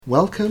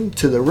Welcome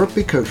to the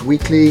Rugby Coach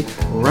Weekly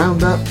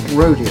Roundup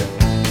Rodeo.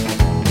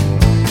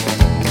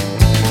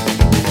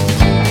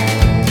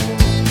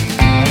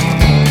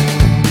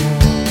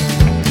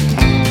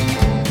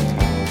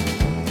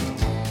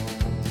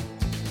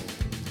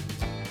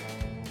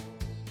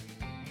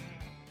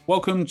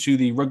 Welcome to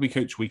the Rugby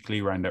Coach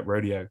Weekly Roundup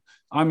Rodeo.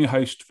 I'm your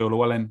host, Phil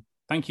Llewellyn.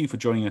 Thank you for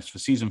joining us for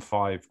Season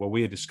 5, where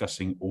we are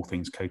discussing all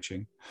things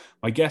coaching.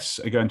 My guests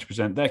are going to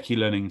present their key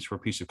learnings for a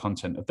piece of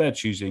content of their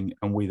choosing,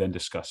 and we then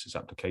discuss its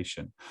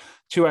application.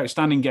 Two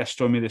outstanding guests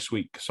join me this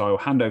week, so I'll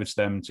hand over to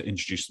them to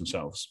introduce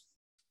themselves.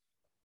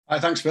 Hi,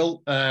 thanks,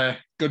 Phil.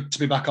 Good to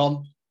be back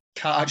on.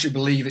 Can't actually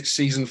believe it's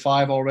Season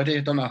 5 already.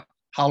 I don't know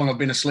how long I've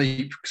been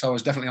asleep, because I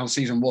was definitely on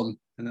Season 1.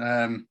 But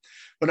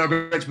no,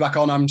 great to be back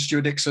on. I'm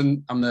Stuart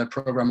Dixon. I'm the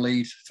programme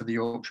lead for the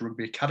Yorkshire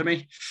Rugby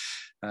Academy.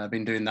 I've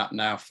been doing that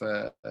now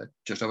for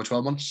just over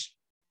 12 months.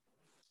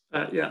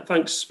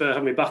 Thanks for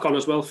having me back on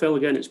as well, Phil.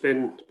 Again, it's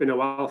been a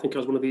while. I think I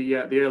was one of the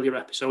earlier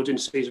episodes in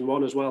Season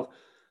 1 as well.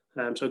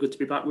 So good to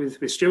be back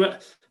with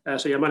Stuart.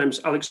 My name's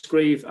Alex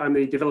Grieve. I'm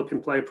the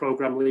Developing Player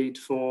Programme Lead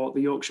for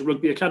the Yorkshire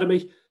Rugby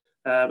Academy.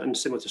 And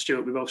similar to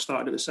Stuart, we both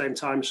started at the same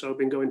time, so I've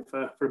been going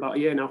for about a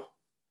year now.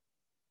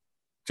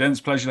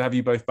 Gents, pleasure to have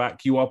you both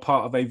back. You are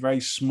part of a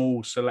very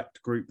small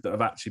select group that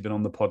have actually been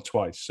on the pod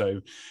twice. So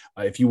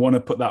if you want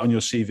to put that on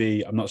your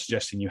CV, I'm not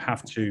suggesting you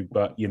have to,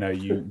 but you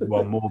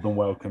are more than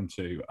welcome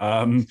to.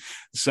 I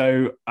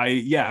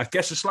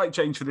guess a slight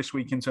change for this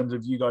week in terms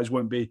of you guys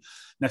won't be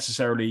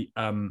necessarily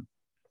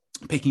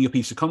picking a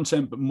piece of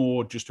content, but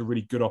more just a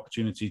really good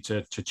opportunity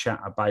to chat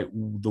about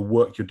the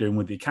work you're doing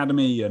with the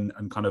academy and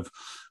kind of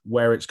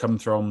where it's come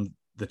from,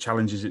 the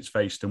challenges it's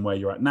faced and where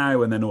you're at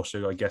now. And then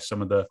also, I guess,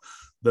 some of the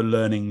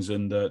learnings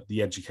and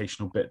the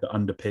educational bit that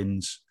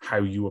underpins how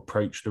you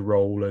approach the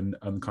role and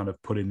kind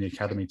of putting the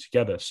academy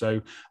together.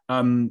 So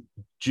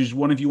just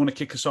one of you want to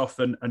kick us off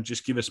and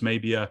just give us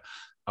maybe a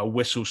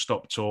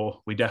whistle-stop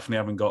tour? We definitely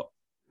haven't got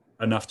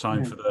enough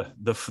time for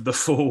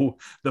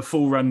the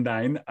full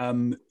rundown.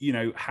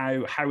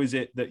 How is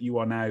it that you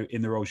are now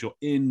in the roles you're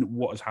in?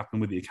 What has happened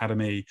with the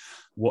academy?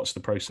 What's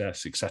the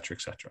process, et cetera,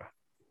 et cetera?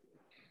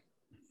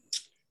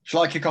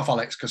 Shall I kick off,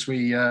 Alex? Because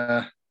we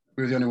were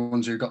the only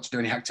ones who got to do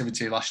any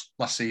activity last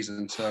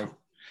season. So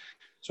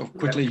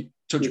quickly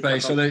touch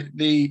base. So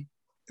the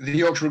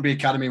Yorkshire Rugby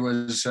Academy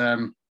was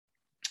the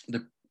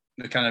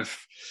kind of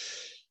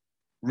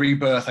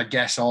rebirth, I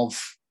guess, of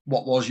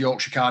what was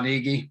Yorkshire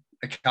Carnegie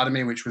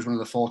Academy, which was one of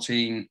the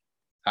 14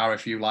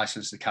 RFU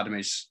licensed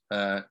academies.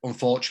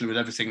 Unfortunately, with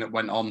everything that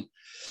went on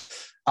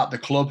at the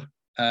club,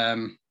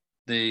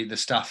 the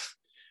staff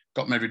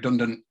got made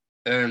redundant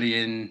early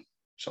in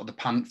sort of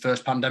the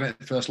first pandemic,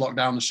 the first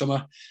lockdown in the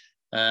summer.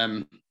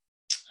 And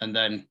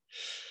then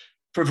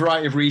for a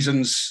variety of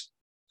reasons,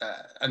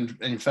 and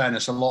in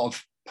fairness, a lot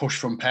of push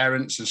from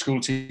parents and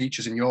school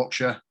teachers in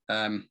Yorkshire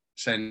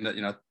saying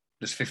that,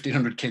 there's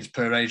 1,500 kids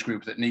per age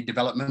group that need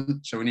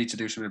development. So we need to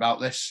do something about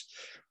this.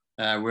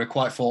 We're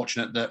quite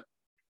fortunate that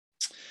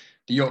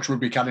the Yorkshire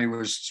Rugby Academy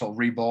was sort of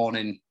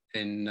reborn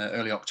in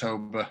early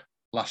October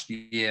last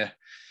year.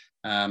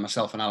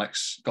 Myself and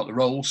Alex got the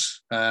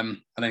roles.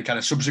 And then kind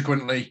of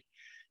subsequently,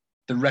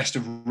 the rest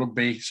of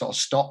rugby sort of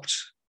stopped,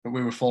 but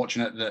we were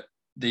fortunate that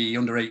the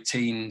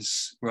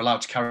under-18s were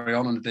allowed to carry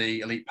on under the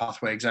elite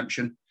pathway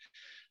exemption.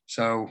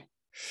 So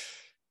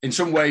in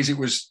some ways it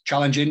was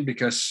challenging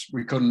because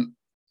we couldn't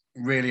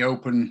really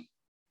open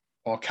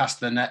or cast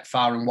the net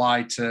far and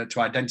wide to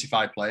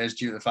identify players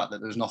due to the fact that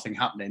there was nothing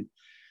happening.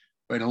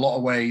 But in a lot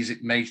of ways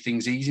it made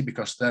things easy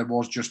because there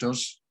was just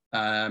us.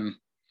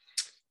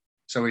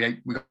 So we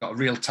got a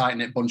real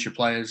tight-knit bunch of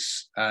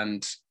players,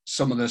 and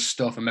some of the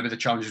stuff and maybe the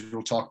challenges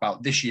we'll talk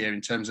about this year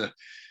in terms of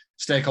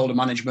stakeholder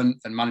management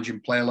and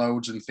managing player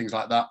loads and things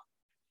like that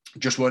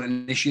just weren't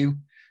an issue.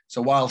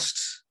 So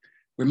whilst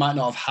we might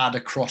not have had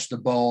across the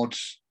board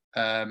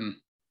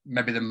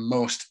maybe the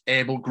most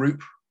able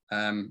group,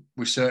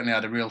 we certainly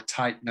had a real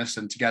tightness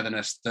and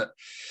togetherness that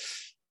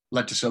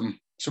led to some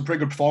pretty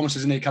good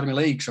performances in the Academy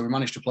League. So we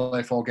managed to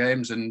play 4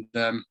 games and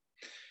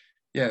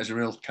it was a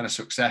real kind of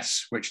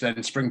success, which then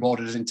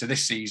springboarded us into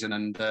this season.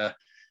 And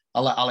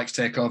I'll let Alex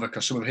take over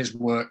because some of his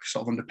work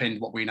sort of underpinned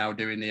what we now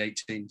do in the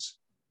 18s.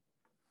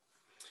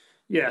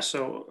 Yeah,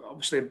 so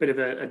obviously a bit of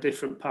a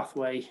different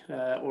pathway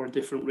or a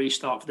different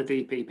restart for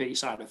the DPP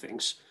side of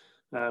things.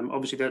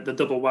 Obviously the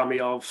double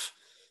whammy of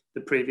the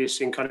previous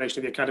incarnation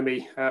of the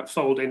academy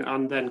folding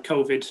and then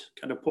COVID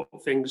kind of put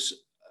things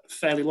a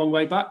fairly long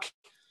way back.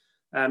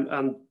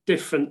 And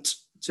different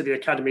to the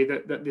academy,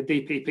 that the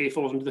DPP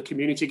falls under the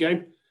community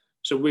game.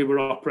 So we were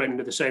operating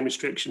under the same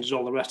restrictions as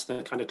all the rest of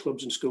the kind of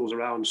clubs and schools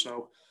around.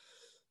 So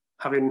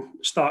having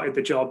started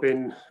the job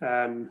in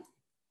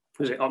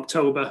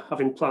October,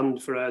 having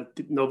planned for a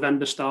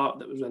November start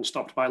that was then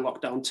stopped by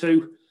lockdown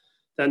 2,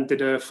 then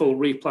did a full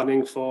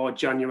replanning for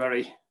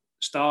January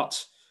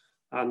start.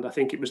 And I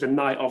think it was the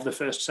night of the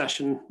first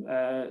session,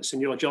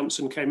 Senor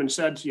Johnson came and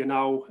said, you're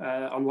now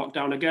on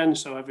lockdown again.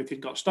 So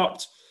everything got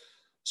stopped.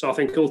 So I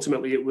think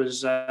ultimately it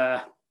was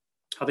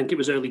I think it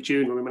was early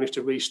June when we managed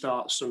to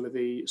restart some of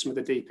the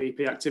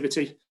DPP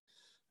activity.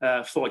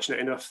 Fortunate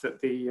enough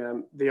that the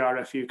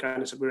RFU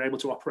kind of said we were able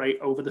to operate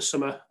over the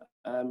summer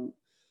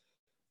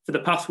for the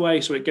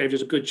pathway, so it gave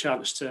us a good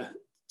chance to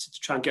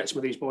try and get some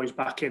of these boys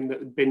back in that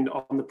had been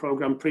on the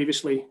programme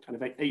previously,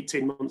 kind of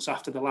 18 months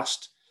after the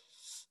last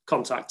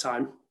contact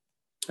time.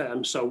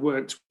 So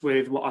worked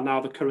with what are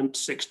now the current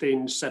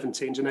 16s,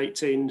 17s and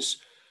 18s,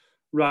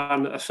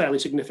 ran a fairly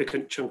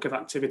significant chunk of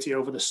activity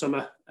over the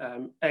summer,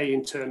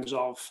 in terms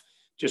of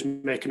just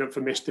making up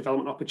for missed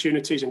development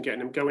opportunities and getting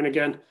them going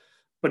again,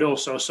 but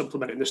also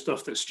supplementing the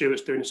stuff that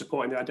Stuart's doing and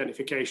supporting the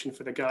identification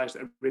for the guys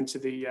that are into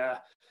the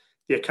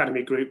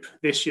academy group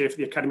this year for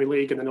the Academy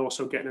League, and then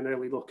also getting an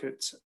early look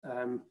at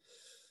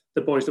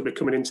the boys that will be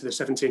coming into the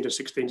 17s and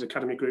 16s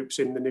academy groups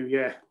in the new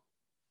year.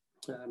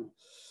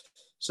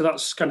 So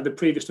that's kind of the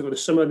previous stuff of the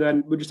summer.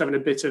 Then we're just having a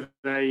bit of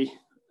a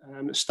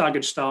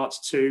staggered start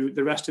to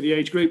the rest of the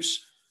age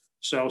groups.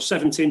 So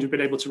 17s we've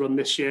been able to run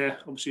this year.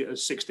 Obviously,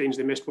 as 16s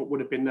they missed what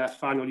would have been their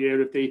final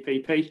year of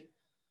DPP.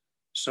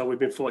 So we've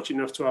been fortunate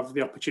enough to have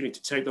the opportunity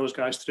to take those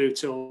guys through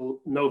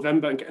till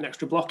November and get an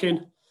extra block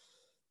in.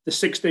 The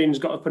 16s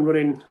got up and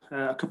running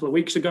a couple of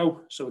weeks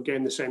ago. So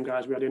again, the same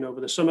guys we had in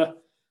over the summer.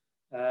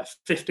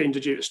 15s are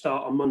due to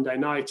start on Monday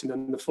night, and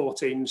then the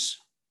 14s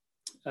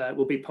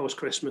will be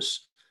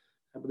post-Christmas.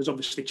 But there's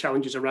obviously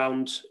challenges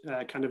around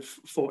kind of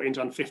 14s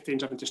and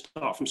 15s having to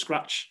start from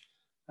scratch,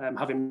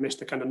 having missed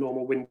the kind of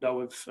normal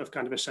window of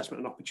kind of assessment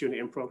and opportunity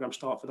and programme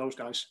start for those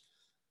guys.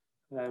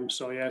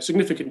 So yeah,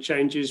 significant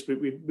changes.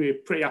 We're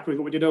pretty happy with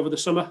what we did over the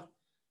summer.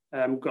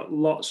 Got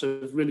lots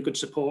of really good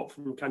support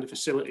from kind of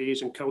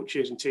facilities and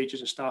coaches and teachers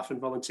and staff and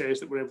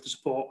volunteers that were able to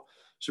support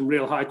some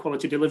real high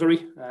quality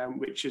delivery,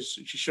 which is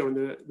showing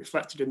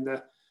reflected in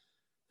the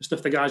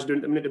stuff the guys are doing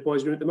at the minute, the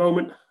boys are doing at the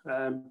moment.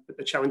 But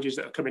the challenges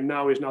that are coming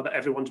now is now that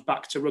everyone's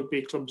back to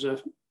rugby, clubs are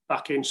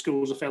back in,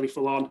 schools are fairly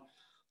full on.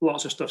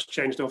 Lots of stuff's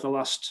changed over the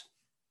last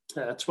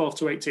 12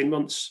 to 18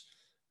 months.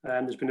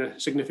 There's been a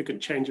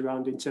significant change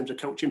around in terms of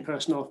coaching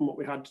personnel from what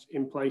we had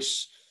in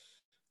place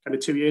kind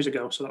of 2 years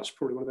ago. So that's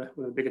probably one of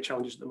the bigger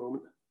challenges at the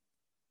moment.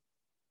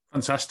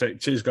 Fantastic.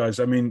 Cheers, guys.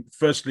 I mean,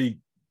 firstly,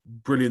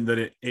 brilliant that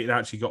it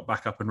actually got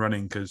back up and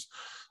running, because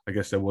I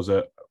guess there was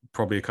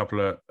probably a couple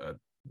of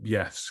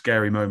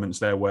scary moments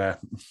there where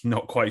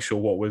not quite sure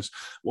what was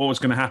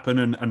going to happen,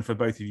 and for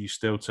both of you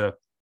still to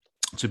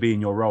be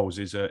in your roles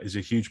is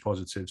a huge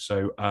positive.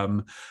 So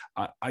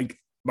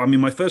I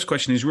mean, my first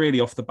question is really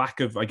off the back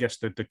of, I guess,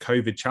 the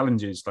COVID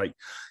challenges. Like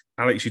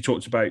Alex, you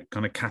talked about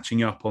kind of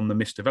catching up on the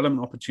missed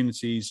development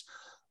opportunities.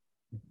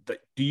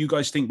 Do you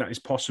guys think that is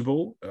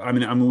possible? I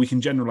mean, we can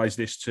generalize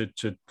this to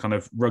kind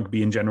of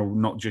rugby in general,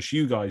 not just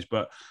you guys,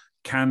 but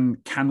can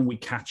we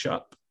catch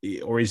up?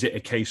 Or is it a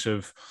case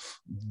of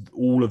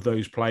all of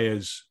those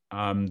players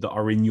that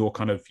are in your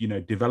kind of,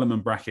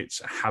 development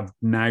brackets have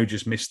now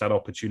just missed that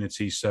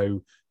opportunity?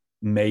 So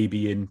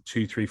maybe in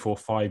 2, 3, 4,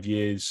 5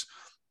 years,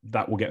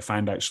 that will get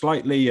found out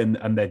slightly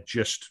and they're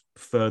just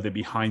further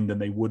behind than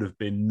they would have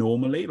been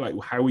normally. Like,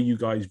 how are you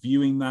guys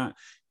viewing that?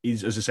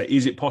 As I say,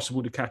 is it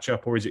possible to catch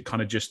up, or is it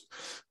kind of just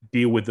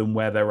deal with them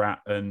where they're at,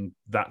 and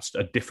that's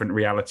a different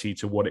reality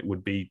to what it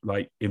would be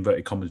like,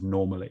 inverted commas,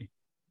 normally?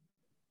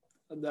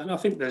 And I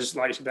think there's,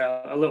 like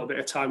a little bit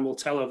of time will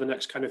tell over the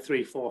next kind of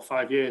 3, 4,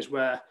 5 years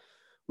where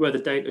the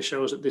data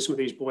shows that some of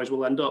these boys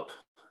will end up.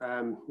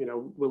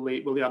 Will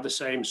they have the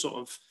same sort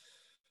of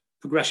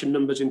progression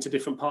numbers into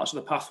different parts of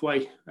the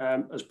pathway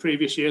as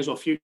previous years or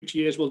future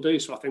years will do?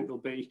 So I think there'll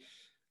be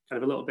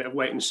kind of a little bit of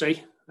wait and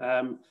see.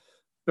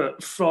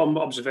 But from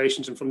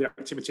observations and from the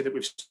activity that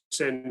we've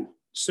seen,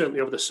 certainly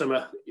over the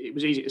summer, it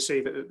was easy to see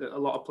that a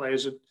lot of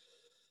players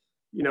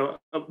are,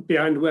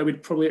 behind where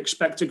we'd probably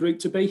expect a group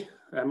to be.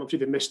 Obviously,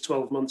 they missed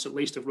 12 months at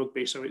least of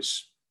rugby, so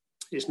it's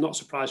not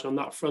surprising on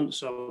that front.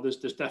 So there's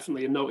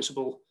definitely a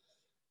noticeable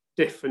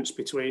difference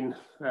between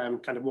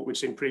kind of what we'd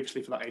seen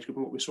previously for that age group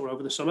and what we saw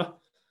over the summer.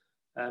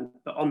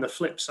 But on the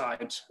flip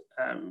side,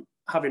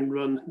 having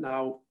run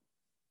now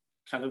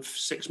kind of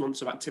 6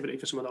 months of activity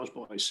for some of those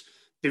boys,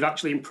 they've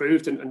actually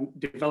improved and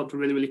developed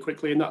really, really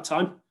quickly in that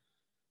time.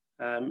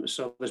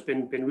 So there's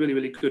been really,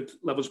 really good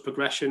levels of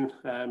progression.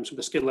 Some of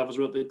the skill levels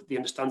are up, the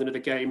understanding of the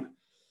game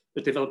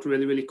has developed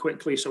really, really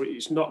quickly. So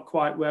it's not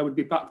quite where we'd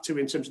be back to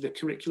in terms of the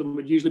curriculum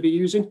we'd usually be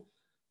using.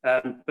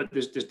 But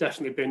there's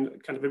definitely been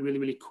kind of a really,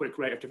 really quick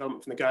rate of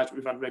development from the guys that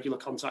we've had regular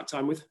contact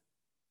time with.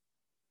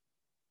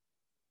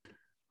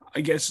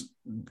 I guess,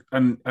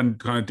 and kind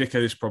of Dicko,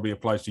 this probably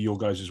applies to your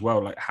guys as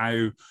well. Like,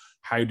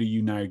 how do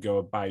you now go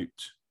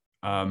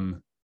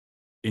about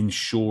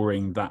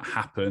ensuring that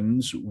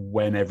happens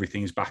when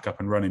everything is back up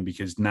and running?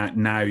 Because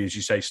now, as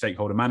you say,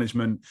 stakeholder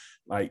management,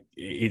 like,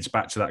 it's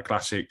back to that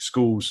classic.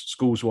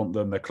 Schools want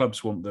them, their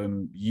clubs want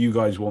them, you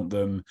guys want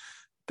them.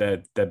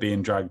 They're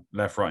being dragged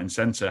left, right, and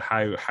centre.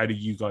 How do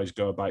you guys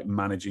go about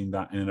managing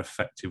that in an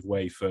effective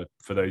way for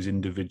those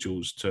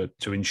individuals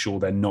to ensure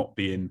they're not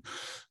being,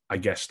 I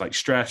guess, like,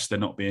 stressed, they're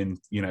not being,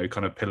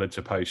 kind of pillar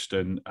to post,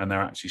 and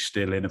they're actually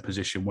still in a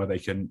position where they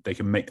can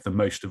make the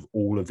most of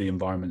all of the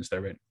environments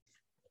they're in?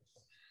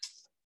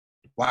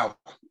 Wow.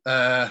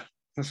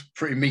 That's a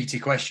pretty meaty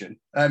question.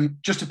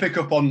 Just to pick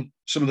up on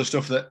some of the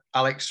stuff that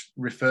Alex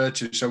referred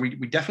to. So we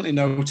definitely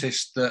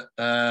noticed that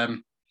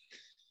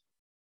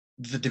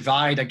the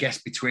divide, I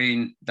guess,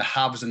 between the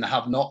haves and the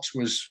have-nots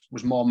was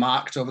more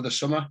marked over the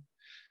summer.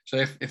 So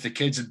if the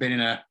kids had been in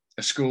a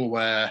school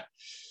where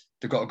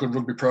they've got a good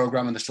rugby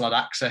program and they still had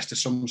access to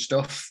some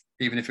stuff,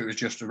 even if it was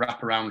just a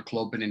wraparound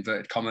club in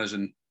inverted commas,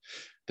 and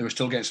they were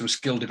still getting some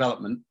skill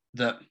development,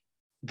 that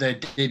they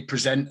did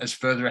present as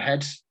further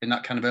ahead in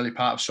that kind of early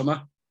part of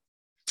summer.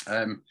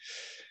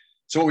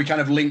 So what we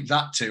kind of linked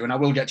that to, and I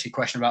will get to your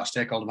question about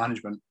stakeholder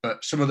management,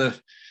 but some of the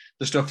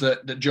stuff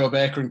that Joe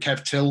Baker and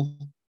Kev Till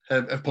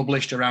have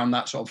published around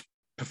that sort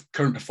of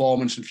current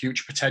performance and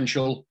future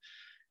potential,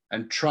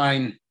 and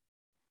trying,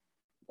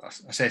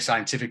 I say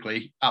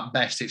scientifically, at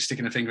best, it's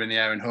sticking a finger in the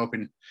air and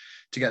hoping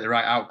to get the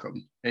right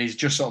outcome. Is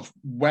just sort of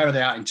where are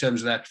they at in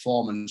terms of their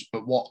performance,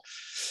 but what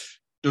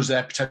does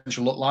their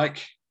potential look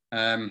like?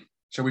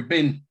 So we've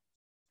been,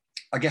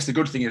 I guess the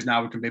good thing is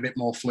now we can be a bit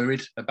more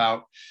fluid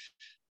about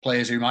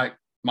players who might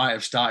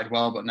have started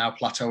well, but now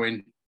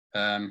plateauing,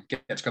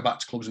 get to go back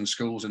to clubs and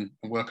schools and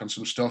work on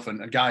some stuff,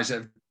 and guys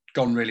that have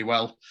gone really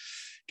well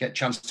get a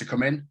chance to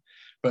come in.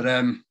 But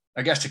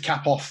I guess to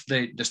cap off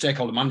the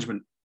stakeholder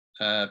management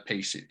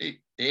piece, it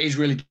is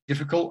really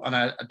difficult, and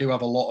I do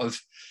have a lot of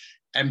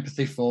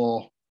empathy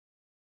for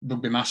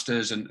rugby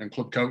masters and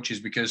club coaches,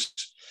 because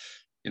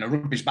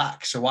rugby's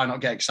back, so why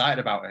not get excited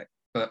about it?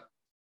 But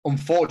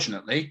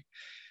unfortunately,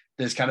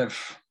 there's kind of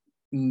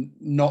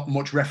not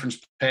much reference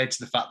paid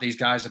to the fact these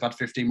guys have had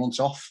 15 months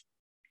off.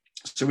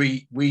 So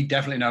we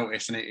definitely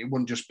noticed, and it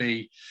wouldn't just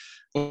be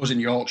us in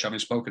Yorkshire, having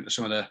spoken to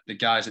some of the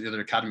guys at the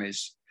other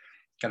academies,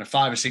 kind of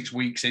 5 or 6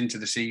 weeks into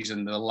the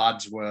season, the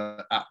lads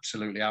were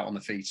absolutely out on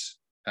the feet.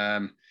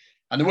 And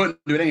they weren't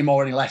doing any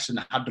more, any less than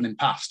they had done in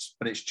past,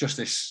 but it's just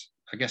this,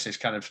 I guess, this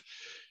kind of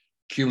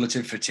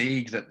cumulative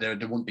fatigue that they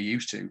wouldn't be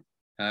used to.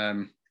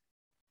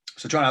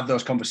 So trying to have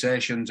those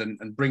conversations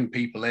and bring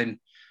people in,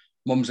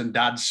 mums and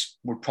dads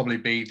would probably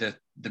be the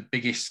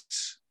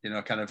biggest,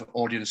 kind of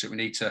audience that we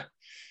need to,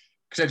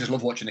 because they just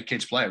love watching the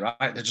kids play, right?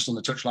 They're just on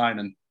the touchline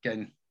and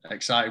getting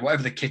excited.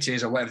 Whatever the kit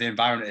is or whatever the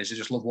environment is, they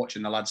just love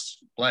watching the lads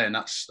play, and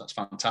that's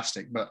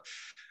fantastic. But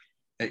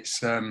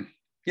it's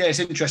it's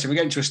interesting. We're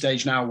getting to a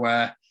stage now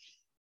where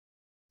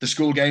the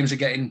school games are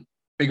getting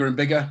bigger and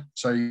bigger.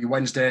 So your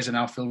Wednesdays are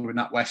now filled with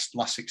NatWest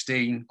last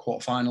 16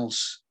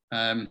 quarterfinals,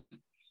 and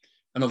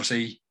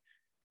obviously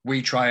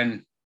we try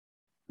and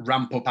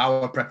ramp up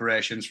our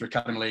preparations for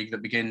Academy League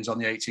that begins on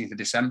the 18th of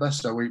December.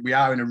 So we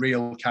are in a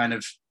real kind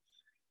of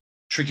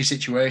tricky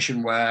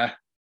situation where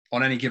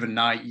on any given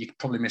night, you could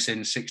probably miss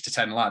in 6 to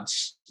 10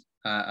 lads.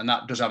 And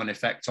that does have an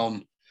effect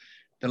on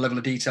the level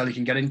of detail you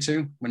can get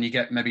into when you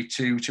get maybe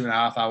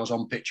 2.5 hours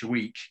on pitch a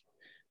week,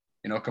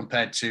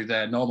 compared to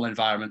their normal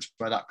environments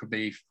where that could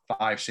be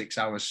 5-6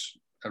 hours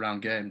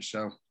around games.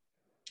 So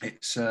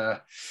it's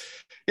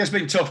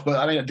been tough, but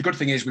I mean, the good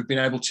thing is we've been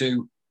able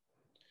to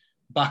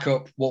back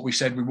up what we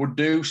said we would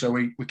do. So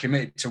we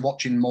committed to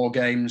watching more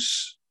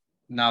games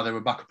now that we're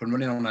back up and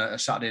running on a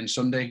Saturday and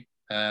Sunday.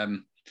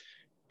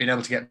 Being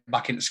able to get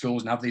back into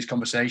schools and have these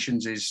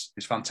conversations is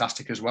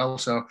fantastic as well.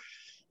 So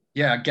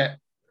I get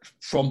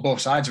from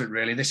both sides of it,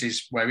 really. This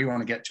is where we want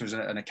to get to as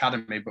an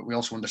academy, but we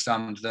also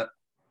understand that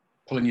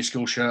pulling your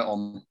school shirt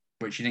on,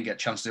 which you didn't get a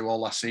chance to do all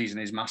last season,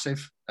 is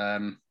massive.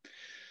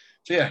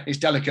 It's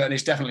delicate, and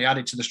it's definitely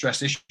added to the stress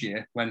this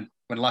year when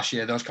last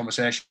year those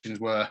conversations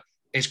were,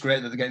 it's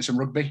great that they're getting some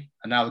rugby,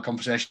 and now the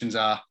conversations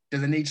are, do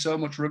they need so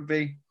much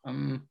rugby?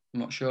 I'm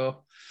not sure.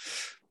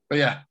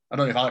 But I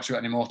don't know if Alex got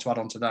any more to add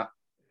on to that.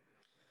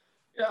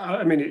 Yeah,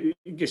 I mean,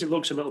 I guess it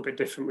looks a little bit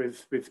different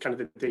with kind of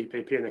the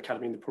DPP and the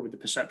academy, and probably the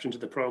perceptions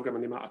of the programme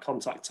and the amount of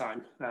contact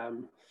time.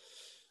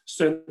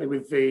 Certainly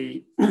with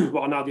the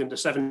what are now the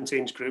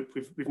under-17s group,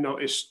 we've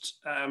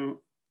noticed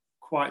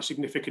quite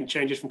significant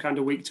changes from kind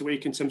of week to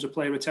week in terms of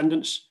player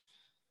attendance.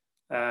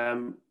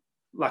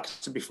 Like I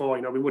said before,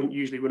 we wouldn't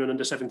usually run an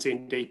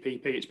under-17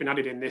 DPP. It's been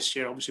added in this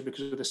year, obviously,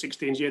 because of the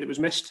 16s year that was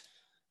missed.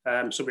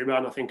 So we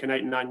ran, I think, an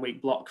 8-9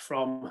 week block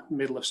from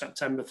middle of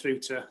September through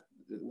to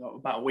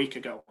about a week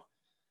ago.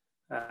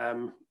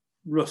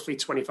 Roughly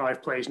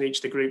 25 players in each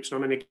of the groups,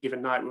 and on any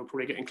given night, we're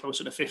probably getting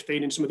closer to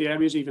 15 in some of the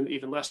areas,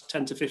 even less,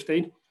 10 to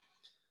 15.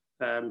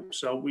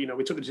 So we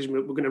took the decision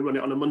we're going to run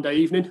it on a Monday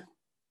evening.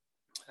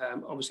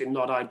 Obviously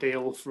not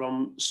ideal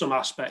from some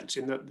aspects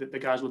in that the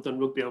guys will have done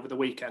rugby over the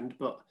weekend,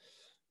 but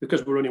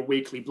because we're running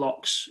weekly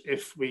blocks,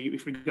 if we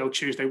go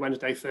Tuesday,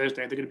 Wednesday,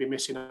 Thursday, they're going to be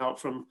missing out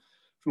from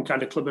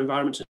kind of club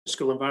environments and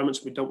school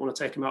environments. We don't want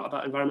to take them out of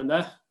that environment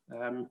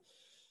there.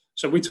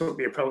 So we took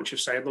the approach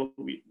of saying, look,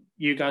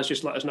 you guys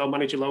just let us know,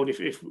 manage your load.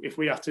 If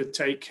we have to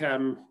take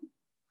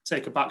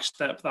a back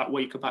step that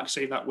week, a back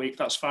seat that week,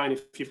 that's fine.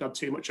 If you've had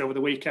too much over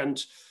the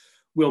weekend,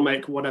 we'll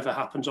make whatever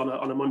happens on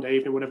a Monday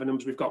evening, whatever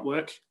numbers we've got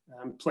work.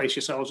 Place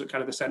yourselves at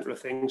kind of the centre of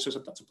things, so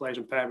that's to players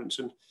and parents.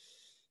 And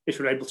if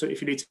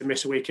you need to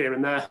miss a week here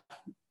and there,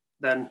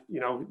 then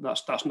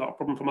that's not a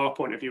problem from our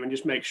point of view. And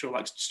just make sure,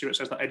 like Stuart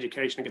says, that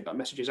education and get that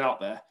messages out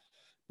there.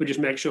 we just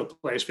make sure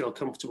players feel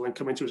comfortable in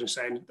coming to us and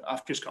saying,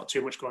 I've just got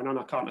too much going on,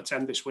 I can't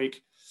attend this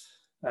week.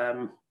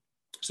 So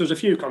there's a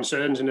few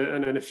concerns and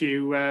a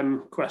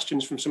few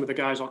questions from some of the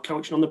guys who are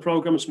coaching on the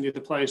programme and some of the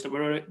other players that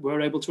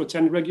were able to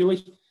attend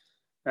regularly.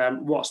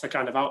 What's the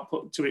kind of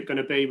output to it going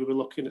to be? We were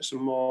looking at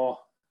some more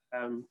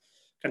kind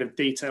of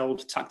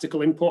detailed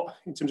tactical input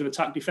in terms of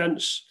attack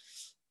defence.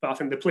 But I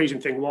think the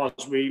pleasing thing was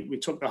we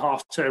took the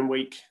half-term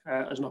week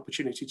as an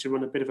opportunity to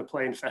run a bit of a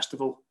playing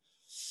festival,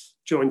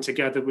 joined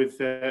together with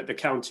the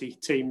county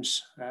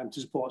teams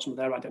to support some of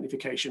their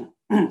identification.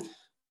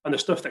 And the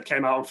stuff that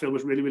came out on field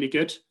was really, really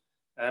good.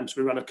 So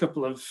we ran a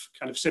couple of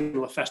kind of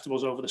similar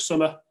festivals over the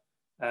summer.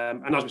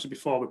 And as we said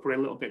before, we're probably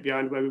a little bit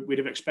behind where we'd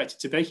have expected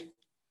to be.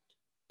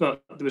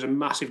 But there was a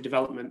massive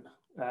development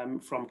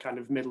from kind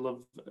of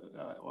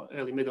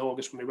early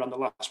mid-August when we ran the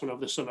last one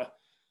over the summer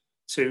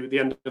to the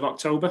end of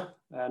October,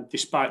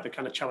 despite the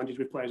kind of challenges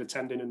with players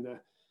attending and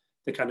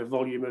the kind of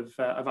volume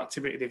of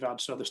activity they've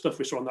had. So the stuff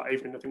we saw on that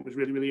evening, I think, was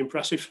really, really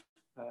impressive.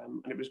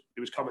 And it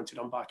was commented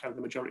on by kind of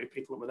the majority of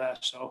people that were there.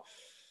 So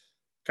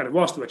kind of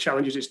whilst there were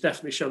challenges, it's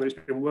definitely shown that it's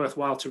been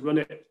worthwhile to run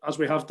it as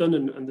we have done,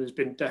 and there's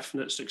been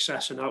definite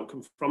success and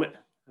outcome from it.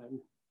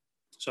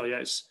 So yeah,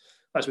 it's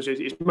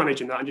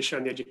managing that and just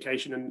showing the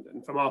education,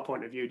 and from our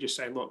point of view, just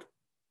saying, look,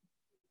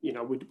 you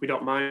know, we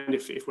don't mind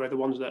if we're the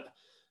ones that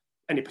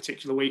any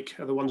particular week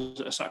are the ones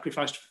that are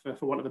sacrificed,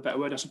 for want of a better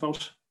word, I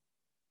suppose.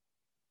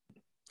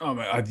 Oh,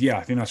 yeah,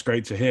 I think that's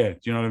great to hear. Do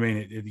you know what I mean?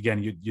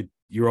 Again,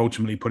 you're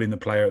ultimately putting the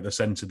player at the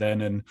centre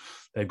then, and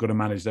they've got to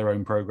manage their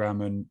own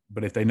programme.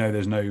 But if they know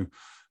there's no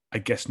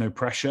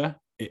pressure,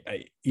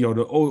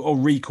 or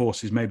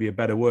recourse is maybe a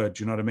better word.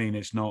 Do you know what I mean?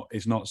 It's not.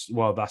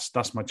 Well,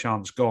 that's my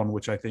chance gone.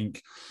 Which I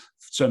think,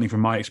 certainly from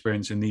my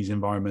experience in these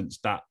environments,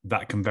 that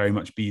can very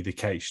much be the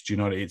case. Do you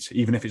know? It's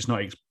even if it's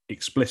not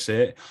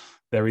explicit,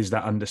 there is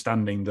that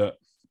understanding that,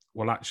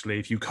 well, actually,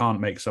 if you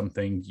can't make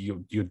something,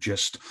 you're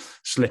just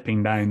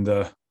slipping down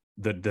the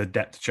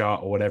depth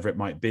chart or whatever it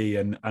might be.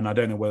 And I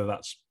don't know whether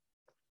that's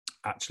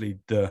actually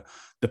the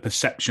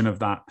perception of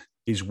that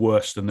is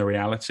worse than the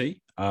reality.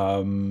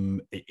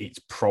 It's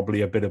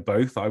probably a bit of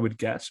both, I would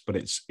guess, but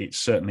it's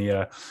certainly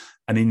an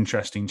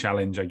interesting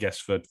challenge, I guess,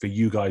 for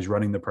you guys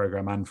running the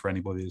program and for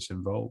anybody that's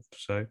involved.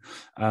 So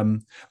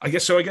I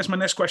guess my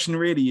next question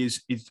really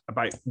is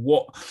about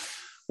what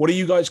are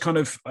you guys kind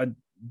of,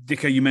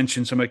 Dicko, you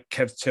mentioned some of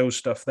Kev Till's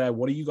stuff there.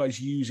 What are you guys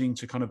using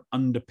to kind of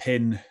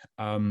underpin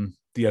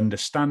the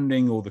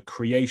understanding or the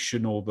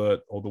creation or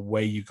the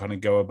way you kind of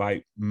go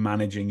about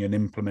managing and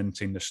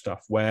implementing the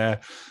stuff? Where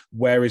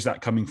is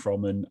that coming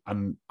from?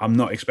 And I'm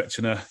not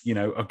expecting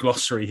a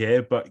glossary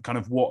here, but kind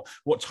of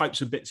what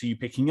types of bits are you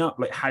picking up?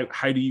 Like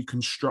how do you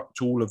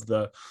construct all of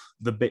the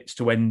bits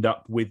to end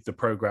up with the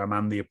program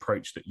and the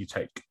approach that you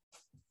take?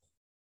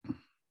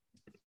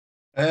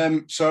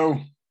 So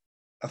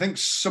I think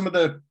some of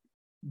the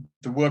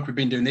work we've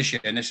been doing this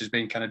year, and this has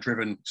been kind of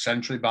driven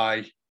centrally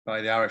by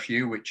the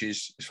RFU, which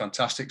is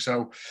fantastic.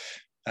 So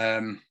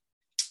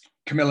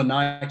Camilla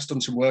Knight's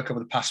done some work over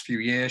the past few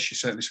years. She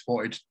certainly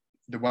supported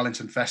the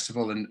Wellington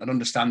Festival and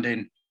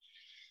understanding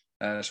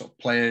sort of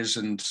players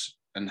and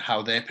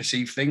how they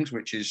perceive things,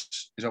 which is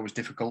always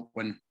difficult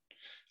when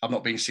I've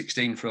not been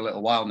 16 for a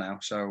little while now.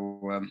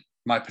 So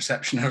my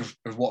perception of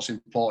what's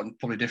important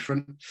probably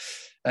different.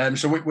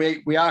 So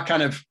we are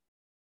kind of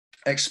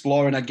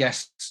exploring, I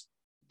guess,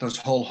 those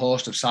whole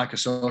host of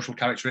psychosocial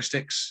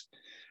characteristics,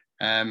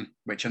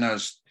 which I know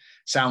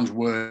sounds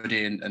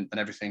wordy and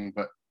everything,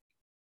 but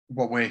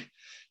what we're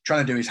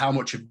trying to do is how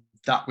much of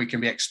that we can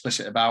be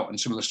explicit about and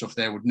some of the stuff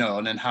they would know,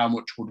 and then how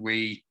much would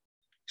we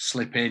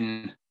slip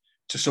in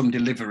to some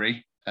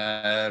delivery.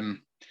 So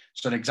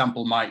an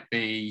example might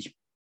be,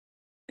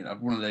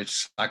 one of the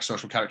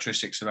psychosocial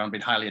characteristics around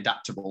being highly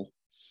adaptable.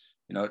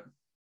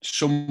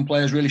 Some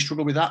players really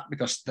struggle with that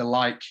because they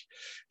like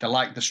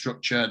the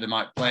structure. They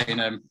might play in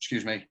an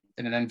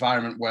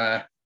environment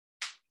where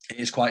it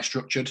is quite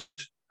structured,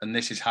 and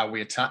this is how we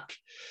attack.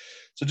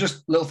 So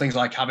just little things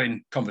like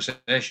having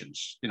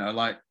conversations. They're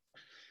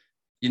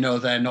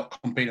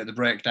not competing at the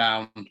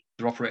breakdown.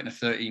 They're operating a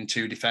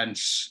 13-2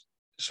 defence.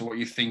 So what are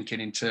you thinking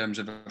in terms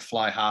of a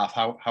fly half?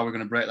 How are we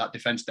going to break that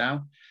defence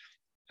down?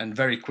 And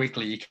very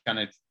quickly,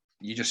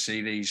 you just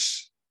see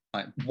these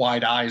like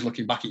wide eyes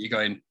looking back at you,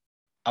 going,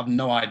 I've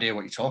no idea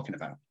what you're talking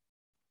about.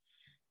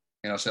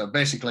 So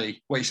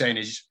basically what you're saying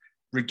is,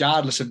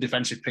 regardless of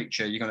defensive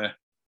picture, you're going to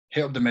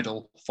hit up the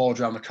middle,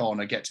 forward around the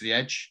corner, get to the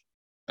edge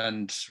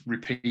and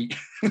repeat,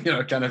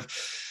 kind of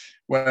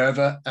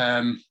wherever.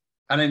 And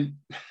then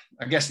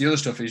I guess the other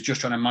stuff is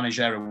just trying to manage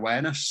their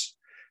awareness.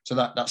 So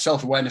that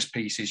self-awareness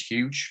piece is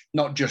huge,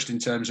 not just in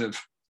terms of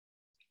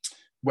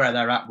where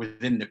they're at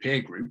within the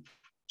peer group.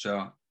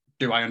 So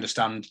do I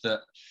understand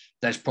that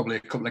there's probably a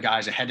couple of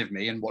guys ahead of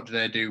me, and what do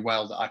they do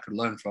well that I could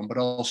learn from? But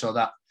also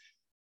that,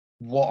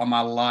 what am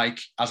I like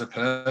as a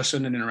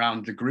person in and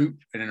around the group,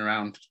 in and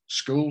around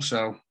school?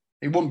 So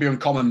it wouldn't be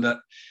uncommon that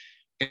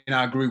in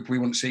our group, we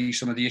wouldn't see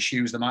some of the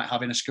issues they might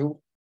have in a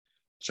school.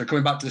 So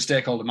coming back to the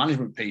stakeholder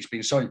management piece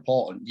being so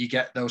important, you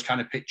get those kind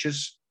of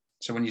pictures.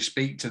 So when you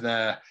speak to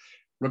their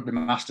rugby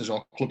masters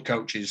or club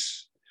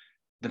coaches,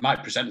 they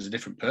might present as a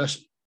different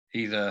person,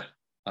 either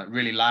like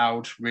really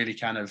loud, really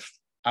kind of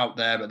out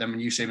there, but then when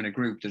you see them in a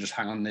group, they just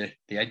hang on the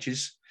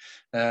edges.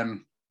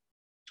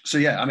 So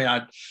yeah, I mean,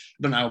 I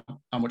don't know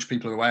how much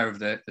people are aware of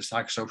the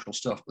psychosocial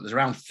stuff, but there's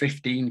around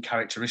 15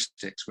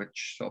 characteristics,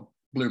 which sort of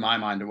blew my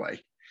mind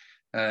away.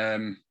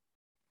 And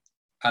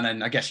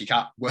then I guess you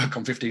can't work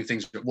on 15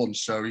 things at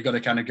once. So you've got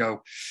to kind of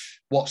go,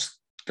 what's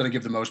going to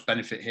give the most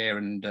benefit here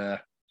and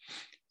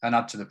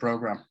add to the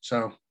program.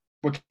 So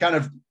we're kind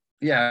of,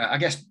 yeah, I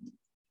guess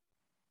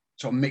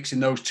sort of mixing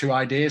those two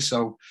ideas.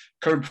 So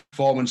current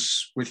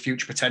performance with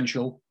future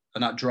potential,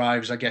 and that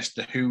drives, I guess,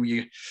 the who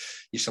you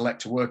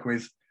select to work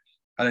with.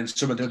 And then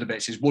some of the other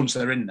bits is once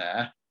they're in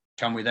there,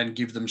 can we then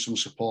give them some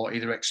support,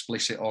 either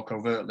explicit or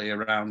covertly,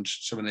 around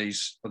some of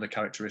these other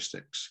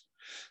characteristics?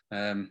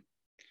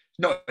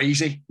 Not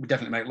easy. We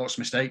definitely make lots of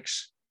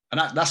mistakes. And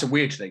that's a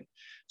weird thing.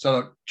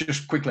 So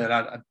just quickly,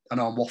 I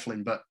know I'm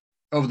waffling, but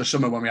over the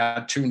summer when we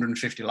had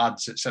 250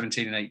 lads at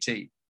 17 and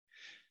 18,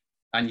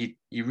 and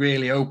you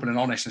really open and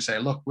honest and say,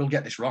 look, we'll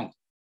get this wrong.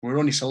 We're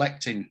only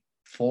selecting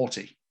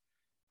 40.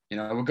 You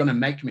know, we're going to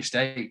make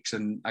mistakes.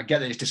 And I get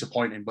that it's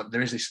disappointing, but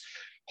there is this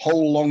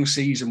whole long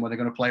season where they're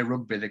going to play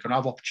rugby. They're going to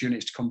have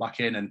opportunities to come back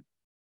in. And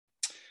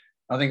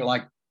I think,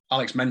 like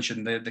Alex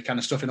mentioned, the kind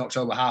of stuff in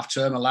October half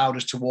term allowed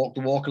us to walk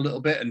the walk a little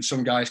bit. And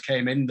some guys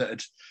came in that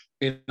had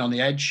been on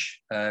the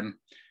edge. And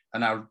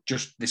now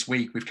just this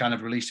week, we've kind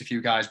of released a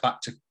few guys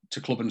back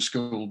to club and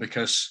school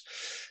because,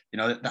 you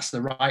know, that's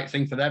the right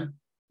thing for them.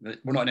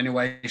 We're not in any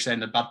way saying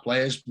they're bad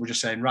players. We're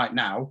just saying right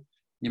now,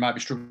 you might be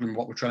struggling with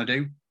what we're trying to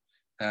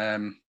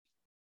do.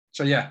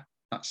 So yeah,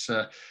 that's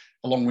a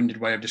long-winded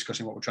way of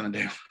discussing what we're trying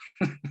to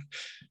do.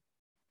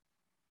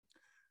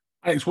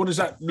 Alex, what does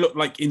that look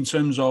like in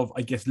terms of,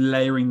 I guess,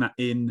 layering that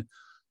in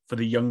for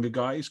the younger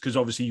guys? Because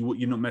obviously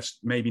you're not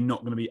maybe not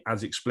going to be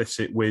as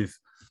explicit with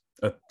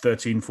a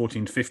 13,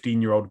 14,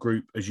 15-year-old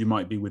group as you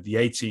might be with the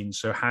 18.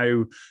 So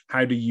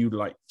how do you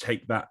like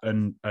take that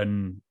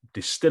and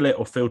distill it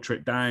or filter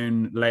it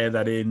down, layer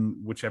that in,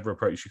 whichever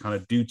approach you kind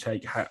of do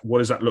take? What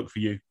does that look for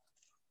you?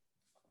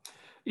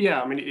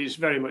 Yeah, I mean, it is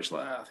very much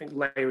like, I think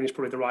layering is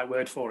probably the right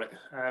word for it.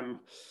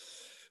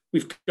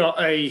 We've got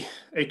a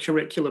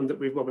curriculum that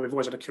we've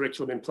always had a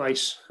curriculum in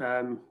place,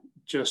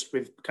 just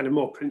with kind of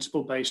more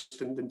principle based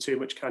than too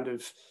much kind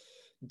of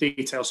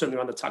detail, certainly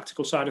around the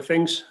tactical side of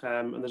things.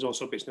 And there's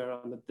also bits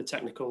around the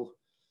technical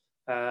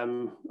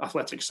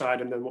athletic side,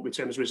 and then what we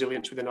term as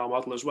resilience within our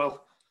model as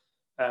well.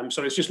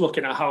 So it's just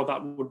looking at how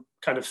that would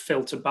kind of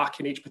filter back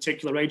in each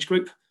particular age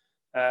group.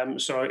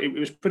 So it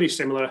was pretty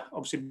similar,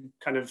 obviously,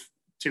 kind of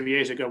 2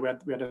 years ago,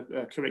 we had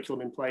a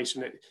curriculum in place,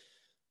 and it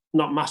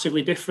not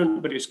massively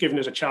different, but it's given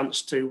us a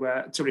chance to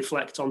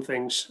reflect on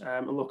things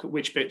and look at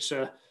which bits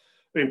are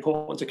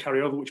important to carry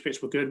over, which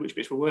bits were good, which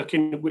bits were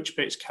working, which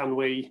bits can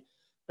we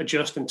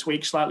adjust and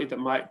tweak slightly that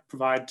might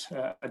provide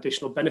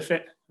additional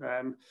benefit.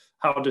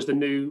 How does the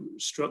new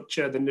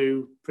structure, the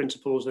new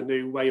principles, the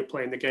new way of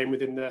playing the game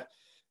within the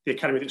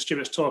academy that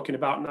Stuart's talking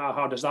about now,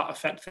 how does that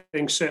affect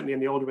things, certainly in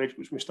the older age,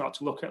 which we start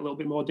to look at a little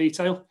bit more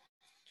detail.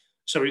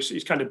 So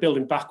it's kind of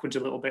building backwards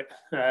a little bit,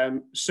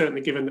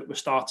 certainly given that we're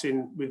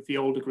starting with the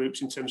older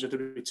groups in terms of the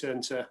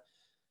return to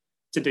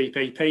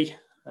DPP.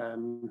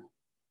 I'm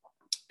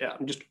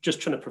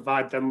just trying to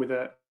provide them with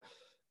a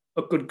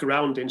good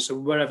grounding. So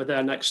wherever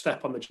their next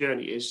step on the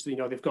journey is, you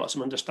know, they've got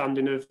some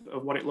understanding of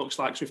what it looks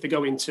like. So if they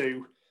go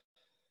into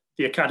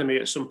the academy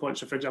at some point,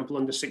 so for example,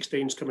 under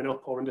 16s coming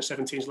up or under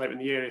 17s later in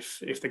the year,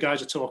 if the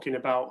guys are talking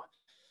about,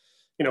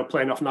 you know,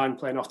 playing off 9,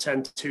 playing off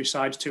 10, two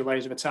sides, two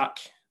layers of attack,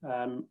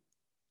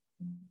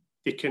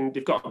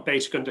 they've got a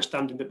basic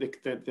understanding that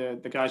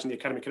the guys in the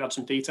academy can add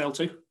some detail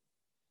to.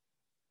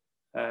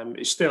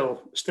 It's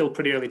still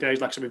pretty early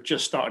days. Like I said, we've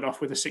just started off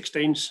with the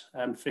 16s,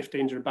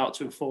 15s are about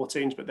to, and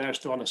 14s, but they're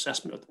still on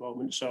assessment at the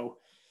moment. So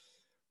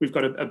we've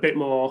got a bit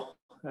more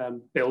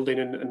building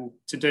and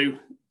to do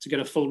to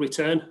get a full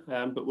return,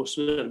 but we'll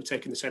certainly be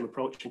taking the same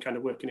approach and kind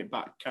of working it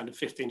back, kind of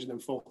 15s and then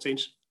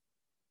 14s.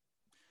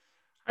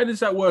 How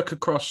does that work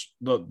across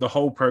the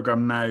whole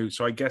program now?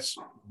 So I guess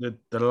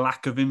the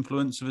lack of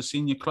influence of a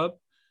senior club,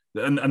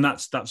 and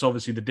that's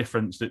obviously the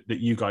difference that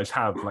you guys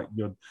have. Like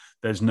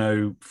there's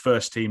no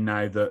first team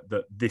now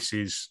that this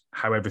is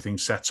how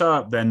everything's set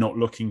up. They're not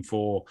looking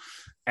for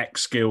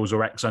X skills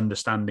or X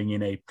understanding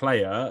in a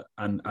player,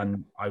 and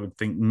I would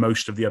think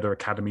most of the other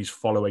academies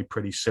follow a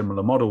pretty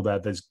similar model.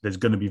 There's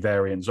going to be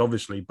variants,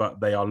 obviously,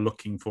 but they are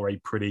looking for a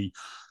pretty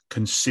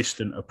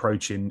consistent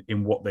approach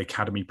in what the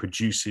academy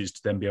produces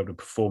to then be able to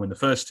perform in the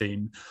first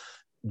team.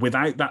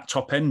 Without that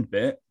top end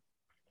bit,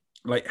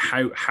 like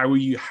how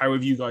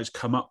have you guys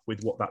come up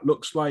with what that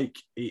looks like?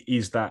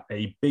 Is that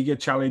a bigger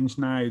challenge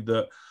now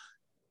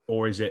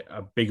or is it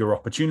a bigger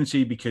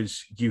opportunity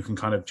because you can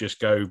kind of just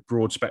go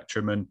broad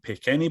spectrum and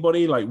pick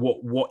anybody? Like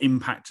what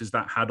impact has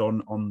that had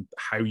on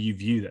how you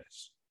view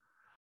this?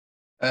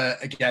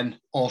 Again,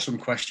 awesome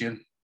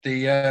question.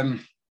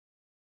 I've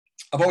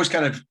always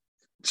kind of,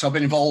 so I've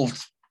been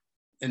involved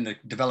in the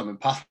development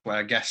pathway,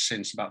 I guess,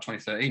 since about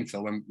 2013,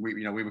 Phil, when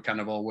we were kind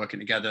of all working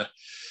together,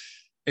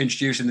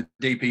 introducing the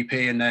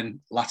DPP and then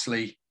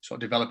latterly sort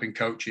of developing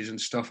coaches and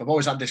stuff. I've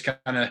always had this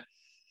kind of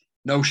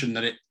notion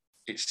that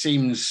it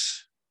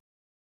seems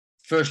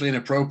firstly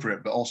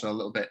inappropriate, but also a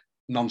little bit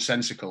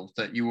nonsensical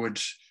that you would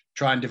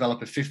try and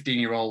develop a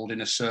 15-year-old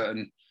in a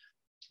certain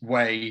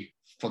way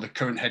for the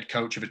current head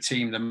coach of a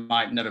team that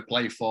might never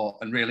play for,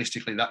 and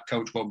realistically that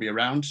coach won't be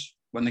around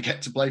when they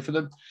get to play for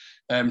them.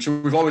 So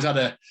we've always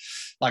had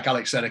like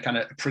Alex said, a kind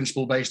of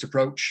principle-based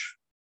approach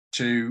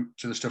to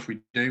the stuff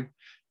we do.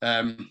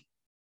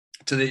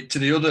 To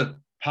the other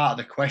part of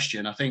the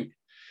question, I think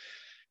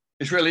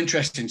it's really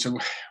interesting. So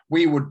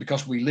we would,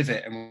 because we live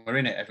it and we're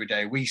in it every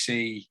day, we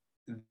see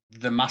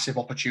the massive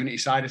opportunity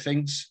side of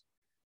things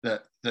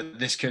that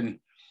this can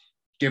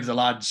give the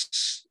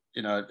lads,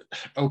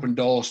 open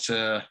doors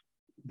to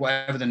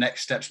whatever the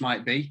next steps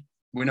might be.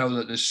 We know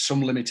that there's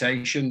some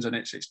limitations, and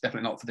it's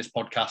definitely not for this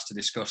podcast to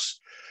discuss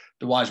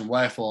the whys and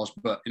wherefores.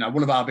 But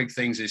one of our big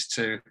things is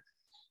to,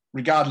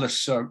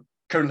 regardless. So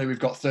currently we've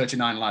got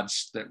 39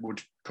 lads that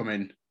would come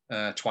in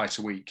twice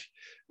a week,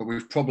 but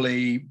we've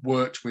probably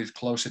worked with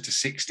closer to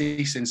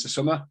 60 since the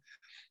summer.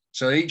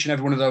 So each and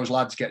every one of those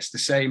lads gets the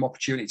same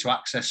opportunity to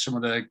access some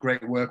of the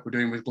great work we're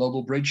doing with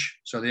Global Bridge,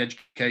 so the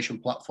education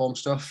platform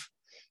stuff.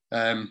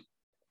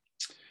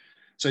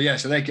 So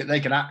they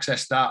can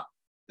access that.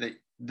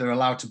 They're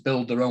allowed to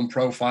build their own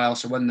profile.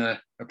 So when they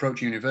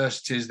approach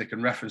universities, they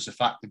can reference the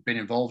fact they've been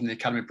involved in the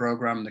academy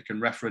program. They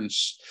can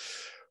reference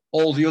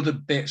all the other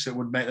bits that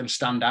would make them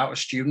stand out as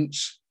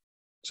students.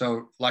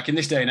 So like in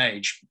this day and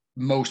age,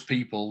 most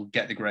people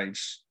get the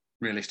grades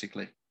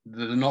realistically.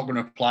 They're not going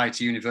to apply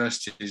to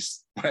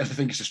universities where they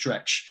think it's a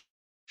stretch.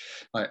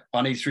 Like,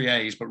 I need 3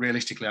 A's, but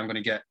realistically, I'm going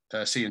to get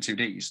a C and 2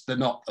 D's. They're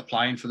not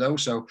applying for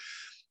those. So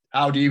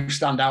how do you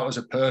stand out as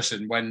a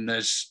person when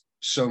there's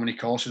so many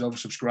courses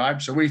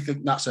oversubscribed? So we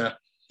think that's a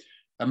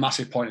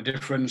massive point of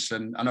difference.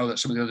 And I know that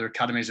some of the other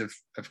academies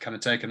have kind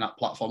of taken that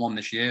platform on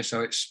this year.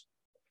 So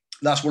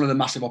that's one of the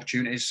massive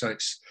opportunities. So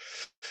it's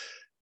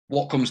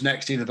what comes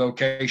next, either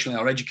vocationally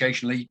or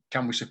educationally.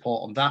 Can we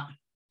support on that?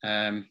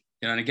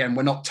 And again,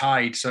 we're not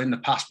tied. So in the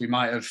past, we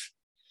might have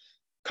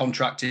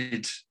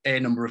contracted a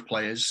number of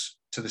players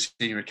to the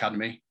senior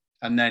academy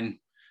and then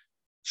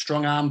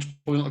strong-armed,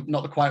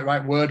 not the quite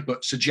right word,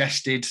 but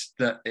suggested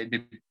that it'd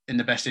be in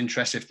the best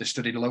interest if they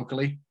studied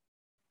locally.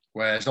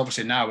 Whereas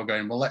obviously now we're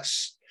going, well,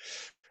 let's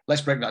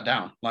break that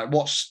down. Like,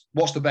 what's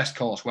the best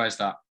course? Where's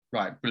that?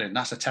 Right, brilliant.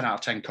 That's a 10 out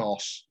of 10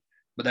 course,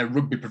 but their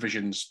rugby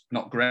provision's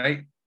not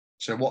great.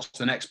 So what's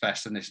the next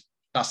best? And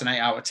that's an 8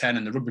 out of 10,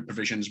 and the rugby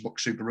provision's Book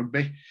Super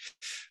Rugby.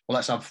 Well,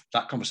 let's have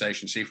that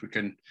conversation, see if we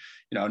can,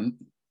 and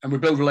we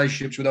build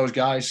relationships with those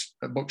guys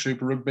at Book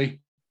Super Rugby.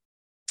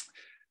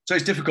 So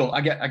it's difficult.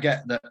 I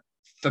get that.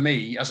 For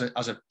me, as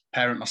a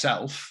parent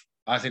myself,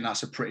 I think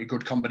that's a pretty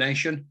good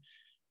combination.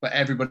 But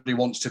everybody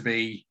wants to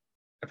be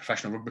a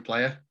professional rugby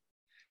player.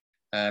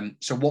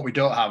 So what we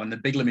don't have, and the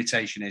big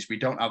limitation is, we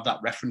don't have that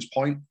reference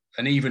point.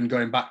 And even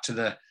going back to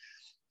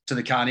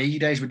the Carnegie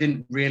days, we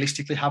didn't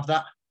realistically have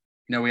that.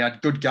 We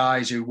had good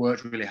guys who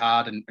worked really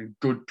hard and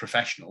good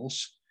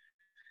professionals.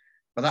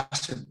 But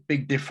that's a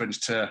big difference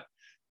to,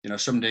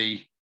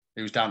 somebody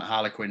who's down at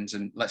Harlequins,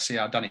 and let's see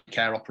how Danny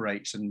Kerr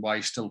operates and why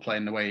he's still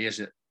playing the way he is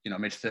at,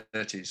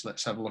 mid-30s.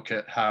 Let's have a look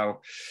at how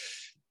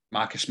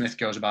Marcus Smith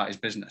goes about his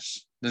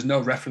business. There's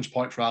no reference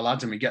point for our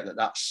lads, and we get that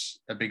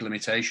that's a big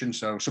limitation.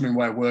 So something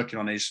we're working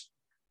on is,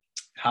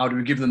 how do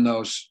we give them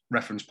those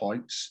reference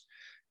points?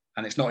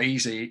 And it's not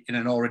easy in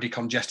an already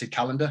congested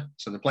calendar.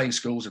 So they're playing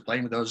schools, they're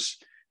playing with us.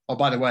 Oh,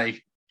 by the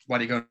way, why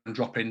do you go and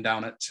drop in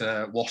down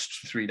at Wasps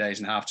for 3 days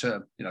in half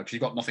term? Because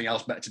you've got nothing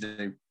else better to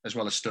do as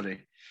well as study.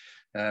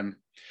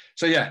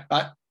 So yeah,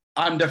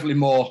 I'm definitely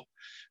more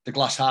the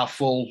glass half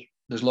full.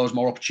 There's loads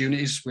more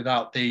opportunities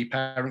without the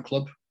parent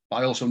club. But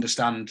I also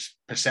understand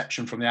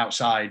perception from the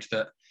outside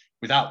that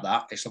without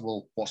that, it's like,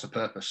 well, what's the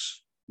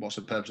purpose? What's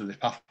the purpose of this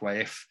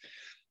pathway if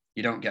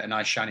you don't get a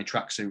nice shiny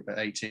tracksuit at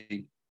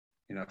 18,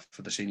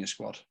 for the senior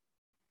squad?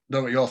 I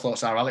don't know what your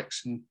thoughts are,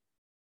 Alex.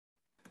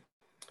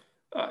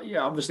 Yeah,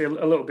 obviously a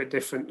little bit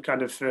different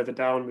kind of further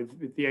down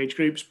with the age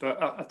groups,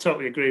 but I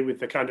totally agree with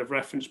the kind of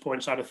reference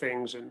point side of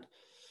things. And,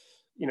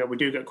 we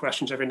do get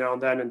questions every now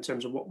and then in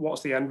terms of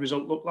what's the end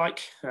result look like,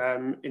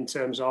 in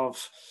terms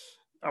of,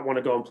 I want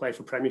to go and play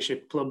for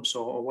Premiership clubs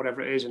or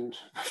whatever it is. And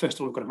first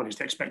of all, we've got to manage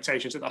the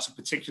expectations that that's a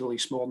particularly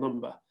small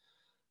number.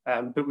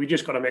 But we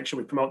just got to make sure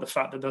we promote the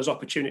fact that those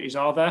opportunities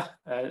are there.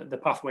 The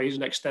pathway is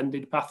an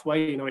extended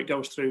pathway. It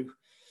goes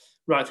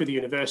right through the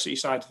university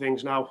side of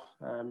things now.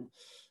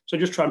 So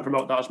just try and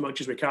promote that as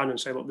much as we can and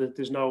say, look,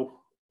 there's no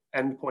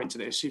end point to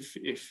this.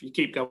 If you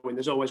keep going,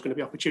 there's always going to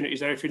be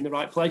opportunities there if you're in the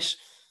right place.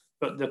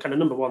 But the kind of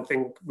number one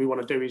thing we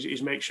want to do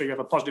is make sure you have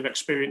a positive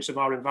experience of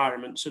our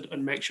environments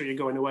and make sure you're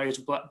going away as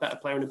a better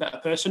player and a better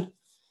person.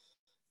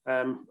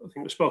 I think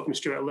we've spoken with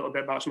Stuart a little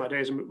bit about some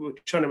ideas, and we're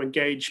trying to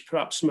engage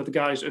perhaps some of the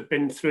guys that have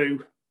been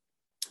through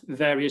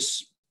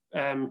various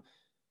kind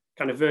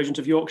of versions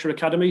of Yorkshire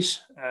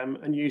academies,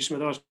 and use some of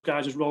those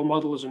guys as role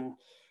models and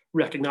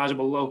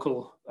recognisable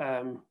local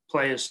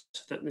players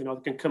that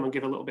can come and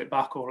give a little bit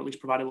back, or at least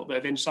provide a little bit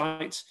of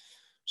insight.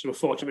 So we're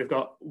fortunate we've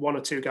got one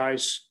or two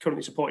guys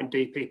currently supporting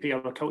DPP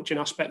on a coaching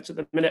aspect at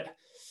the minute.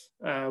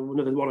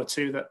 Another one or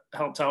two that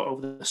helped out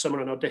over the summer.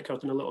 I know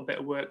Dicko's done a little bit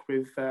of work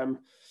with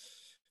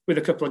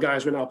a couple of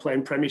guys who are now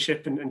playing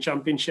Premiership and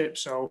Championship.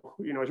 So,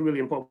 it's really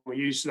important we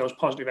use those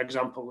positive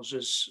examples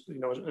as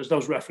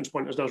those reference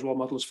points, as those role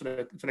models for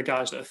the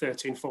guys that are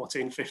 13,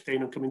 14,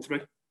 15 and coming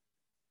through.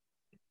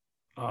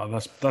 Oh,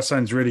 that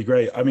sounds really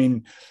great. I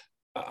mean,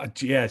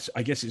 yes,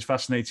 I guess it's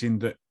fascinating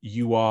that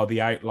you are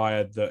the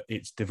outlier, that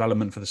it's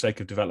development for the sake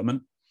of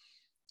development.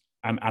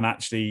 And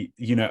actually,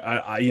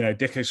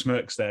 Dicko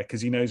smirks there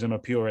because he knows I'm a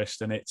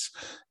purist, and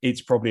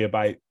it's probably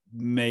about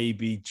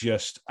maybe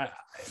just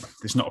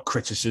it's not a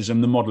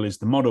criticism. The model is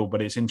the model,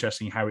 but it's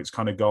interesting how it's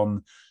kind of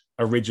gone.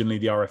 Originally,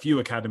 the RFU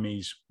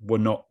academies were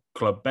not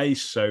club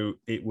based, so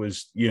it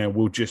was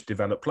we'll just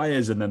develop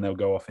players, and then they'll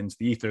go off into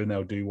the ether and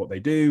they'll do what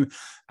they do,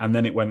 and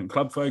then it went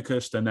club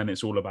focused, and then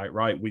it's all about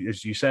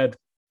as you said,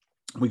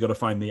 we got to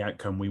find the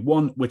outcome we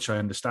want, which I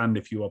understand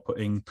if you are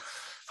putting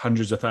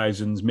hundreds of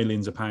thousands,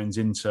 millions of pounds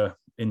into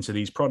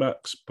these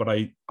products, but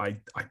I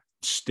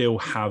still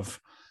have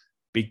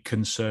big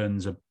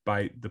concerns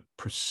about the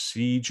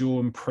procedural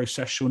and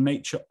processual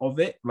nature of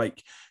it.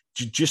 Like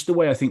just the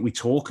way I think we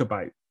talk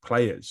about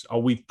players,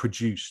 we've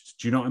produced.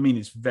 Do you know what I mean?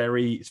 It's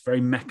very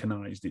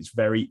mechanized. It's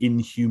very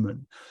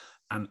inhuman,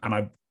 and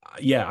I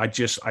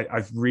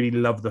really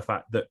love the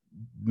fact that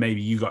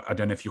maybe I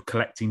don't know if you're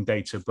collecting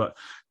data, but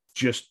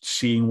just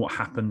seeing what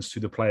happens to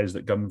the players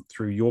that come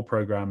through your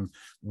program,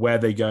 where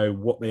they go,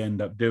 what they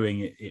end up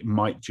doing, it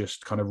might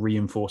just kind of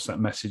reinforce that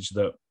message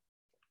that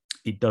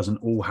it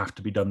doesn't all have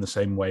to be done the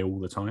same way all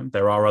the time.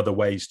 There are other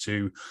ways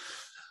to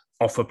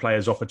offer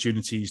players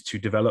opportunities to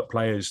develop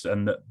players,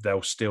 and that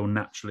they'll still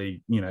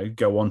naturally,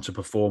 go on to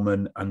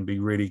perform and be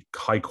really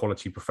high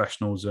quality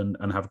professionals and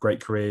have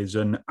great careers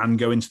and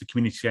go into the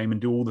community game and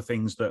do all the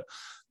things that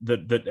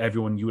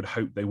everyone you would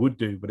hope they would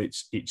do. But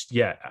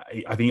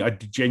I think I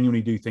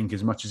genuinely do think,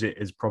 as much as it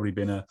has probably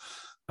been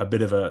a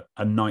bit of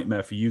a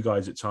nightmare for you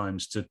guys at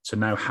times, to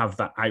now have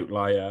that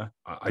outlier,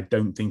 I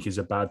don't think is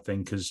a bad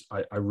thing, because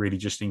I really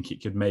just think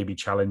it could maybe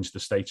challenge the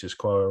status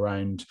quo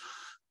around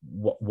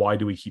why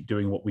do we keep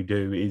doing what we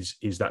do.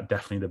 Is that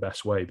definitely the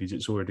best way? Because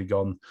it's already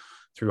gone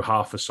through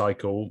half a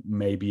cycle.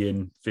 Maybe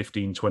in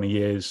 15, 20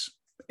 years,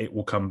 it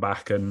will come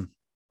back and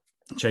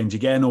change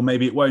again, or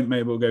maybe it won't.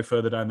 Maybe we'll go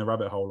further down the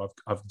rabbit hole.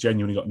 I've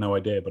genuinely got no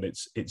idea, but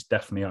it's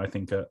definitely, I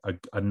think,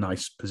 a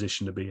nice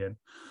position to be in.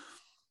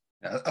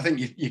 I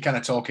think you're kind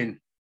of talking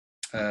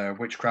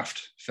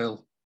witchcraft,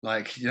 Phil.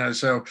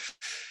 So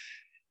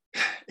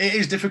it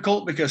is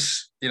difficult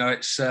because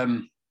it's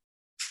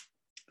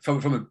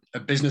from a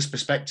business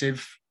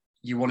perspective,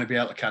 you want to be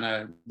able to kind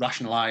of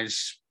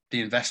rationalize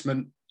the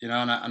investment, and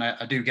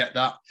I do get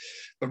that.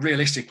 But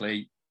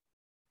realistically,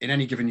 in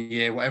any given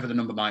year, whatever the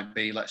number might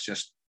be, let's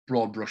just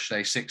broad brush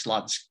say 6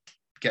 lads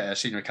get a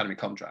senior academy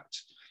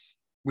contract.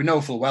 We know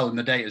full well, and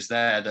the data's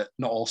there, that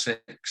not all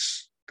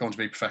 6 going to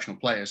be professional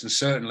players, and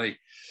certainly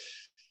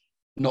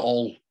not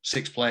all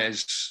 6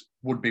 players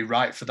would be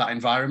right for that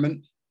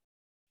environment.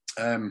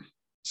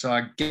 So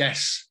I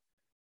guess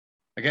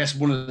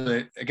one of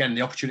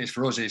the opportunities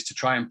for us is to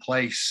try and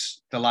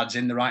place the lads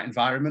in the right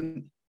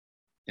environment,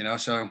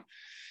 so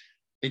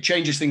it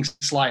changes things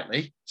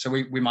slightly. So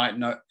we might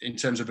know, in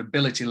terms of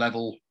ability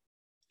level,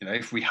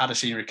 if we had a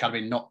senior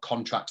academy, not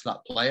contract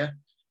that player,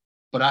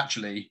 but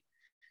actually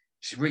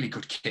he's a really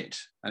good kid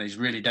and he's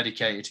really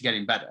dedicated to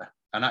getting better.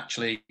 And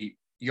actually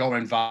your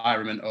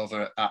environment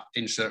over at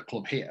insert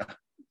club here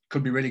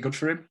could be really good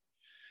for him.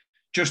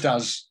 Just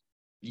as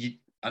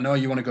I know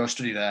you want to go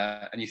study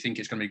there and you think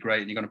it's going to be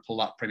great and you're going to pull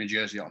that Premier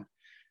jersey on,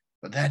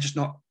 but they're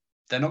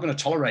not going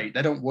to tolerate.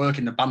 They don't work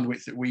in the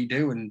bandwidth that we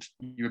do, and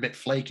you're a bit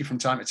flaky from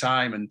time to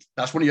time. And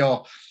that's one of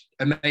your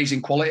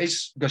amazing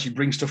qualities, because you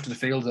bring stuff to the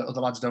field that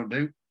other lads don't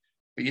do,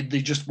 but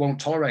they just won't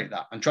tolerate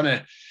that. I'm trying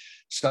to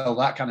sell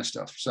that kind of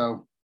stuff.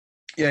 So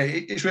yeah,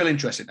 it's really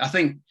interesting. I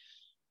think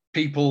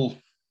people,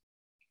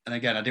 and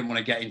again, I didn't want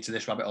to get into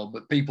this rabbit hole,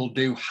 but people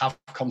do have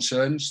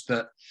concerns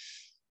that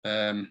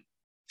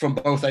from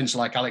both ends,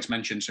 like Alex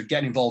mentioned, so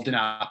getting involved in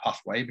our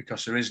pathway,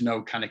 because there is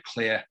no kind of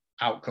clear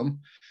outcome,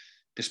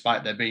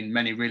 despite there being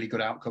many really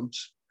good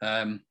outcomes.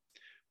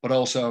 But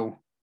also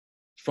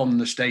from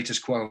the status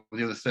quo with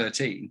the other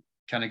 13,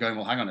 kind of going,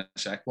 well, hang on a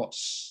sec,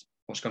 what's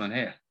going on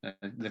here?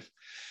 They've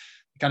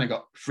kind of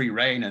got free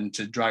reign and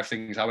to drive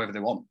things however they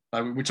want.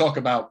 We talk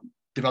about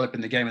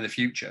developing the game of the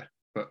future,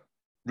 but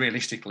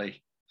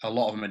realistically, a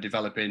lot of them are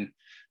developing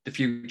the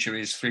future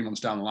is 3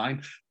 months down the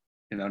line.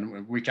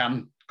 And we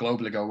can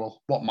globally go,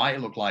 well, what might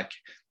it look like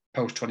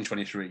post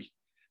 2023?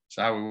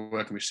 So how are we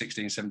working with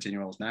 16,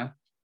 17-year-olds now?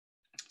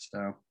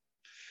 So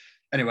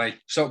anyway,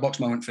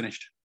 soapbox moment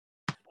finished.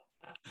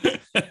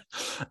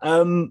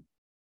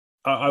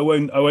 I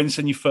won't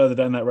send you further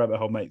down that rabbit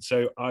hole, mate.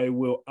 So I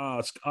will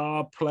ask: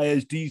 are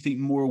players, do you think,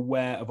 more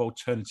aware of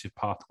alternative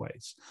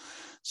pathways?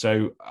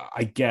 So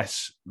I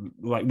guess,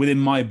 like within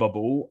my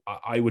bubble,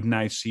 I would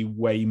now see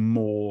way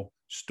more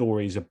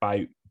stories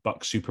about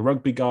Buck Super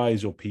Rugby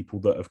guys or people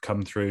that have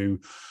come through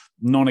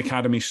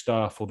non-academy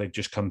stuff, or they've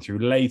just come through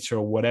later,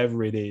 or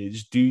whatever it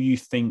is. Do you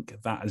think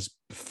that has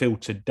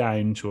filtered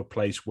down to a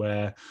place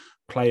where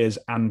players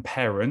and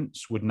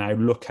parents would now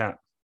look at,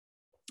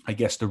 I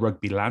guess, the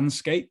rugby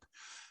landscape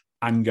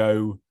and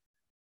go,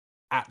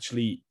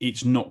 actually,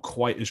 it's not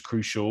quite as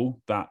crucial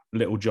that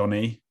little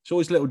Johnny, it's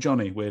always little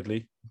Johnny,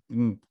 weirdly,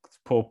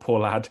 poor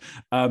lad,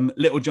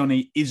 little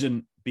Johnny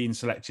isn't being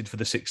selected for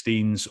the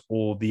 16s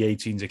or the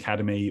 18s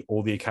academy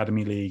or the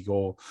academy league,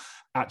 or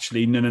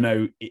actually,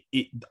 no,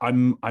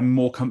 I'm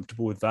more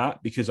comfortable with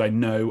that because I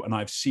know, and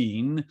I've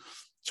seen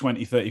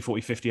 20, 30,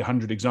 40, 50,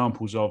 100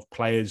 examples of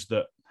players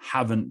that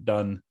haven't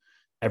done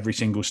every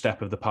single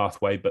step of the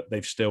pathway, but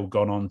they've still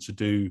gone on to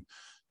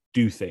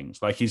do things.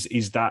 Like,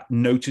 is that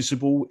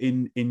noticeable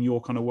in your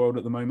kind of world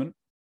at the moment?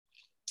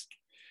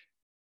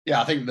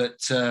 Yeah, I think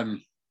that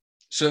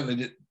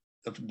certainly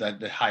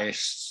the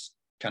highest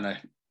kind of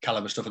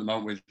caliber stuff at the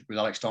moment with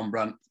Alex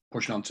Dombrandt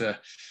pushing on to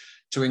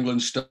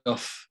England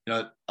stuff.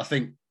 I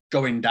think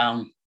going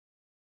down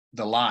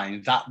the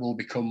line, that will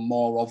become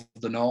more of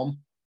the norm.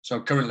 So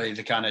currently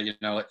the kind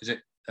of, is it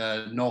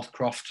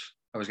Northcroft?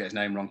 I always get his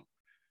name wrong.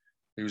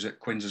 He was at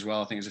Quins as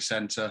well. I think he's a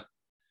centre.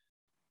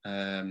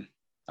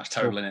 That's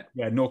terrible, isn't it?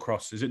 Yeah,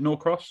 Norcross. Is it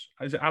Norcross?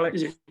 Is it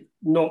Alex? Is it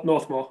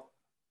Northmore?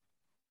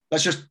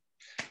 That's just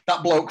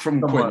that bloke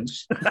from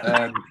Quins.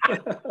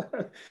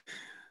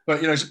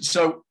 But,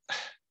 so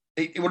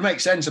it would make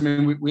sense. I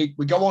mean, we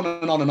go on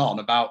and on and on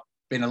about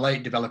being a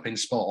late developing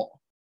sport.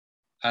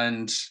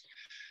 And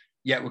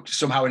yet we're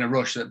somehow in a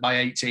rush that by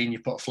 18, you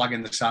put a flag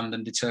in the sand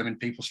and determine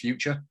people's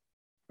future,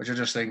 which I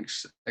just think,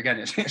 again,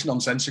 it's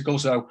nonsensical.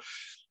 So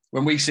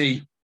when we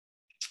see,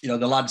 the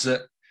lads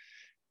that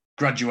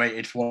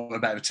graduated, for want of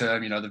a better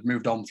term, they've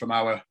moved on from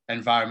our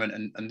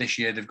environment and this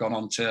year they've gone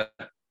on to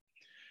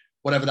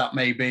whatever that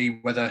may be,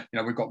 whether,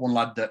 we've got one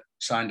lad that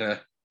signed a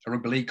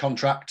rugby league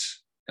contract,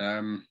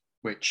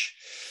 which,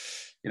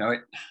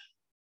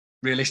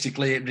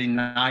 realistically, it'd be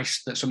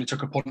nice that somebody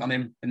took a punt on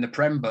him in the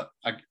Prem, but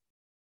I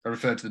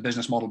referred to the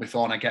business model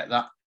before and I get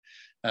that.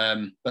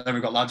 But then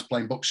we've got lads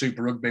playing Buck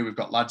Super Rugby. We've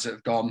got lads that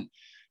have gone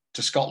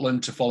to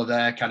Scotland to follow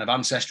their kind of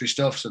ancestry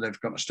stuff. So they've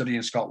got to study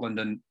in Scotland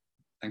and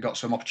got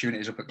some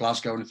opportunities up at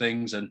Glasgow and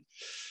things. And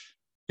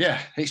yeah,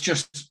 it's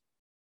just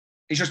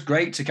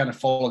great to kind of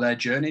follow their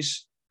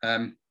journeys.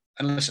 And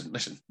listen,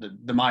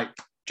 they might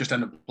just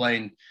end up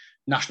playing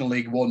National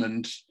League One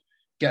and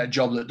get a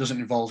job that doesn't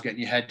involve getting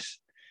your head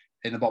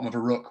in the bottom of a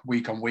ruck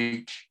week on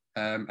week,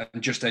 and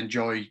just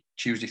enjoy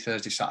Tuesday,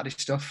 Thursday, Saturday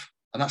stuff.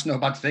 And that's no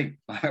bad thing.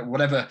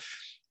 Whatever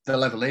the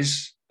level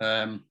is.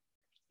 One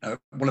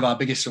of our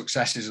biggest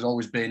successes has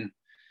always been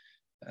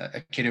a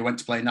kid who went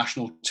to play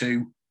National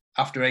 2.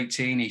 After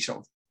 18, he sort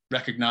of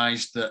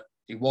recognised that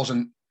he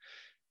wasn't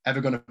ever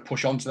going to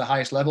push on to the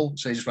highest level.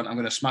 So he just went, I'm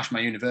going to smash my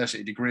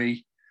university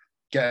degree,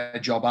 get a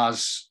job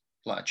as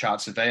like a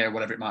chartered surveyor,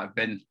 whatever it might have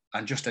been,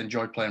 and just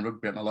enjoy playing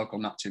rugby at my local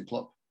Nat 2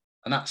 club.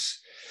 And that's,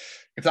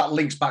 if that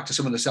links back to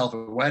some of the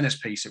self-awareness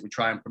piece that we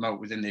try and promote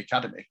within the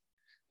academy,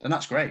 then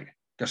that's great.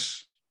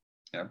 Because,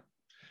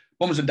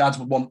 mums and dads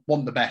would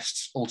want the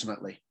best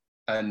ultimately.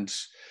 And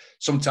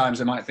sometimes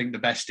they might think the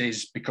best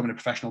is becoming a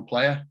professional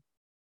player.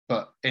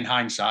 But in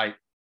hindsight,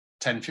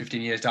 10,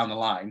 15 years down the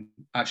line,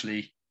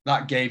 actually,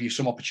 that gave you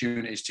some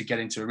opportunities to get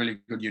into a really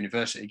good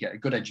university, get a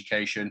good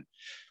education.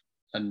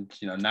 And,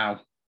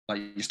 now,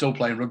 like, you're still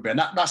playing rugby. And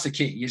that's the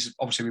key, is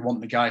obviously we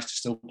want the guys to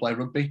still play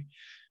rugby.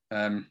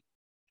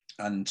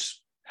 And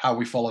how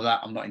we follow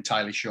that, I'm not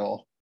entirely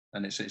sure.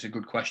 And it's a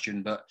good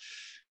question. But,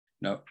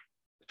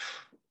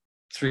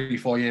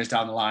 3-4 years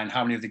down the line,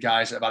 how many of the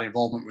guys that have had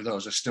involvement with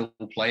us are still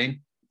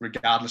playing,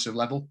 regardless of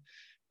level?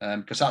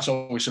 Because that's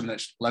always something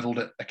that's levelled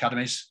at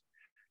academies.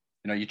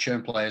 You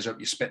churn players up,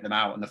 you spit them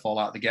out and they fall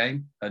out of the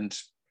game. And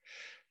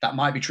that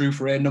might be true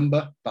for a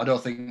number, but I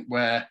don't think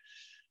we're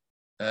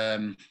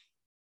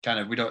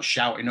we don't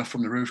shout enough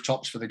from the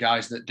rooftops for the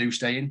guys that do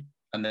stay in,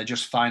 and they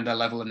just find their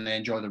level and they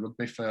enjoy the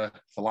rugby for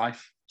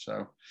life.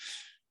 So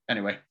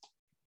anyway,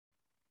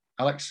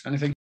 Alex,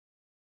 anything?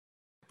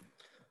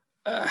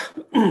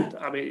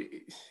 I mean,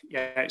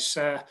 yeah, it's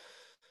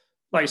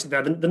like I said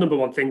there, the number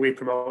one thing we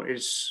promote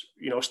is,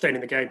 staying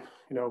in the game.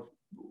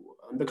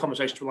 The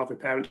conversations we'll have with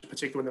parents,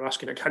 particularly when they're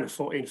asking at kind of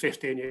 14,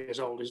 15 years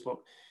old, is,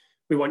 look,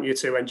 we want you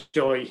to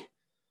enjoy,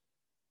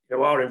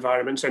 our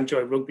environments,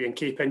 enjoy rugby and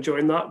keep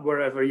enjoying that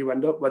wherever you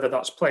end up, whether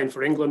that's playing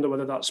for England or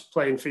whether that's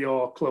playing for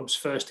your club's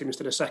first team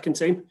instead of second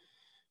team.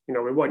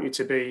 We want you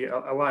to be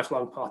a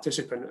lifelong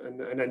participant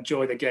and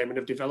enjoy the game and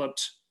have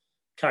developed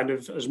kind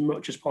of as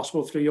much as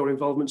possible through your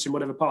involvements in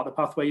whatever part of the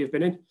pathway you've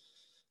been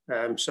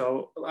in.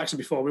 So, like I said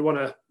before, we want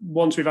to,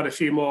 once we've had a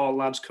few more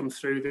lads come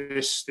through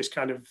this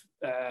kind of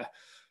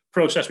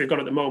process we've got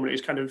at the moment,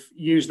 is kind of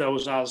use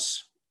those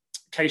as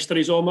case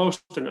studies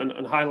almost,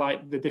 and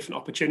highlight the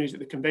different opportunities that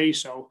there can be.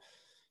 So,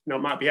 it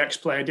might be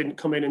X-player didn't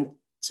come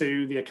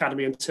into the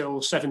academy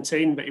until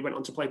 17, but he went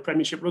on to play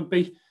Premiership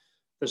rugby.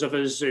 There's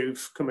others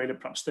who've come in at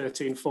perhaps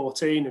 13,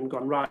 14 and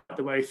gone right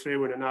the way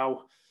through and are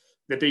now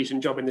a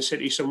decent job in the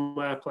city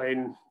somewhere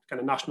playing kind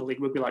of National League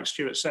rugby, like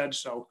Stuart said.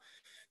 So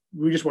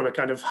we just want to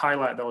kind of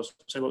highlight those.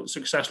 Say, look,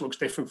 success looks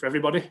different for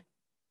everybody.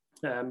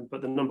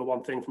 But the number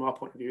one thing from our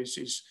point of view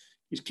is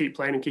keep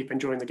playing and keep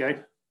enjoying the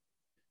game.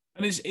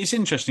 And it's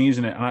interesting,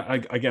 isn't it?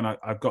 And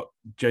I've got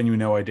genuine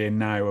no idea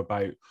now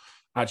about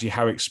actually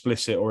how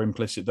explicit or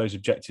implicit those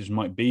objectives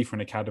might be for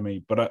an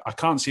academy. But I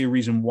can't see a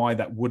reason why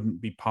that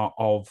wouldn't be part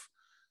of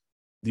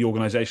the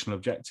organizational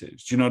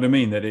objectives. Do you know what I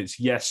mean? That it's,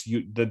 yes,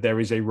 that there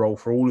is a role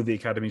for all of the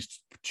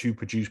academies to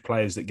produce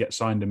players that get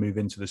signed and move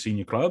into the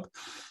senior club.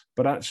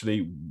 But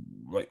actually,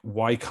 like,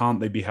 why can't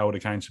they be held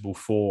accountable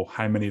for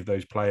how many of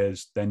those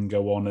players then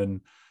go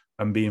on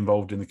and be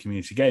involved in the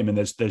community game? And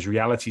there's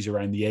realities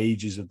around the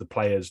ages of the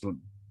players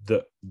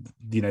that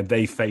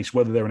they face,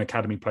 whether they're an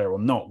academy player or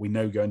not. We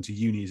know going to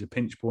uni is a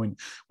pinch point.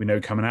 We know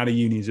coming out of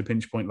uni is a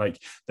pinch point.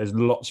 Like, there's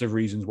lots of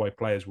reasons why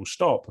players will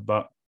stop.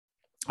 But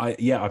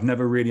I've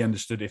never really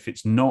understood, if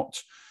it's not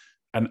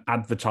an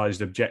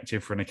advertised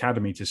objective for an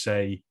academy to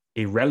say,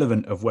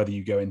 irrelevant of whether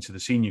you go into the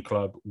senior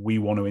club, we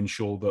want to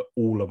ensure that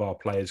all of our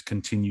players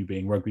continue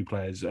being rugby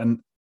players. And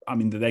I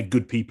mean, they're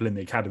good people in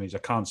the academies. I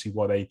can't see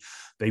why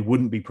they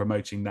wouldn't be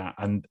promoting that.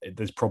 And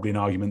there's probably an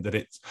argument that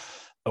it's,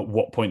 at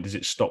what point does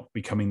it stop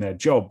becoming their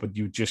job? But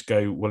you just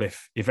go, well,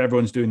 if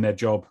everyone's doing their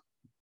job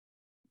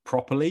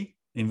properly,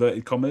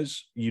 inverted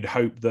commas, you'd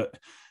hope that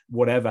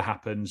whatever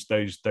happens,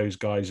 those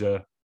guys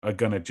are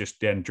going to just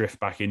then drift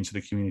back into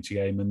the community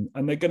game,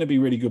 and they're going to be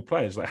really good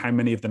players. Like, how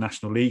many of the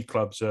National League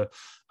clubs are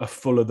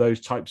full of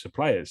those types of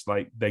players?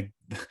 Like,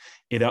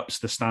 it ups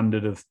the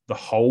standard of the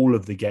whole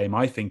of the game,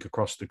 I think,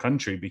 across the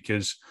country,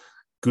 because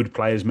good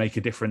players make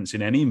a difference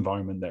in any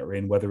environment they're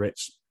in, whether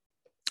it's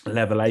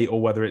level 8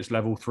 or whether it's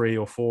level 3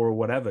 or 4 or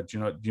whatever. Do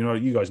you know,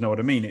 you guys know what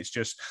I mean? It's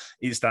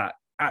that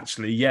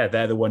actually, yeah,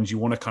 they're the ones you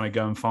want to kind of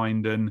go and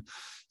find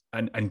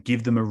and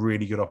give them a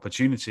really good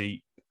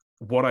opportunity.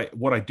 What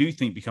I do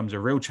think becomes a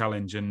real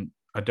challenge, and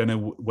I don't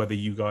know whether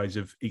you guys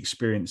have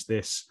experienced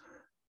this,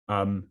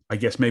 I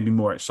guess maybe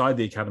more outside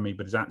the academy,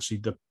 but it's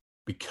actually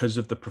because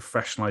of the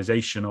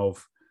professionalization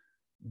of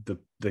the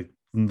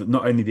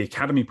not only the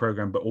academy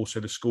program, but also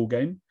the school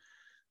game.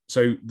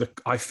 So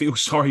I feel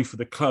sorry for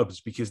the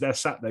clubs, because they're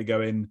sat there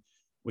going,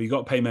 well, you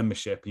got to pay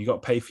membership, you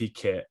got to pay for your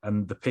kit,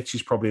 and the pitch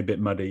is probably a bit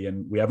muddy,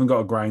 and we haven't got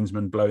a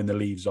groundsman blowing the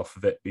leaves off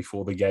of it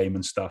before the game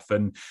and stuff.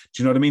 And do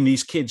you know what I mean?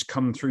 These kids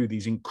come through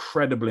these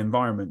incredible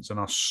environments and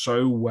are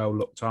so well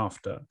looked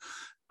after,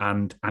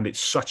 and it's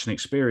such an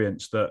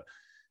experience that,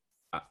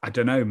 I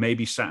don't know,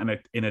 maybe sat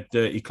in a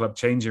dirty club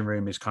changing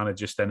room is kind of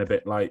just then a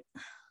bit like,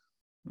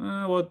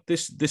 well,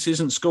 this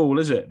isn't school,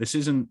 is it? This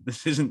isn't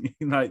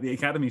like the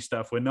academy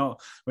stuff. We're not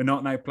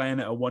now playing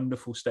at a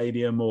wonderful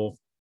stadium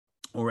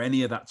or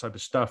any of that type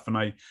of stuff. And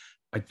I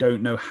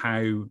don't know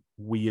how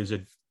we as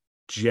a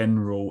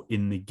general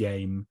in the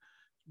game,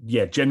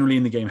 generally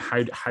in the game,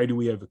 how do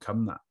we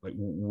overcome that? Like,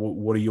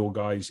 what are your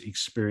guys'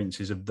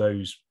 experiences of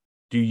those?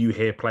 Do you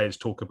hear players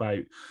talk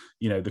about,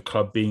 the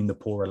club being the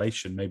poor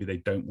relation? Maybe they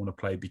don't want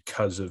to play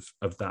because of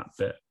that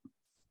bit.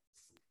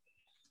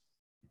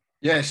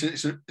 Yeah,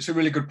 it's a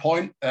really good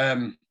point.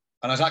 And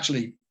I was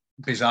actually,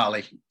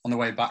 bizarrely, on the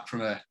way back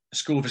from a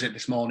school visit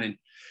this morning,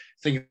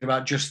 thinking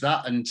about just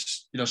that, and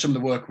some of the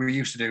work we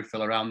used to do,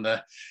 Phil, around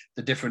the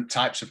different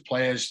types of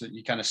players, that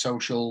you kind of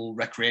social,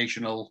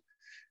 recreational,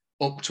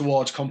 up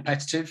towards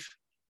competitive.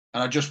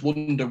 And I just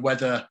wonder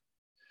whether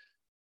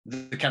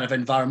the kind of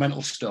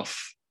environmental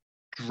stuff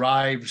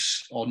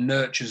drives or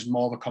nurtures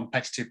more of a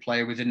competitive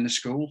player within the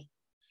school.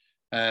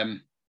 And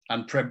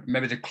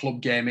maybe the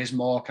club game is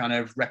more kind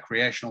of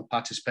recreational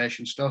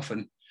participation stuff.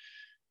 And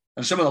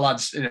some of the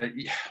lads,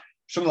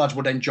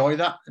 would enjoy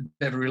that, a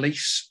bit of a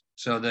release.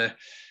 So they're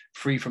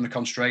free from the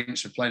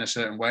constraints of playing a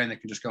certain way, and they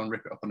can just go and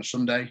rip it up on a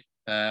Sunday.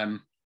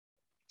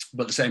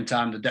 But at the same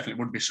time, there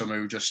definitely would be some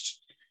who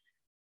just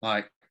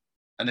like,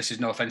 and this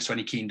is no offense to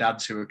any keen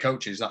dads who are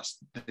coaches, that's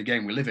the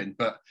game we live in,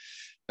 but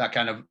that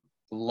kind of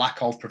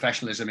lack of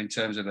professionalism in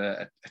terms of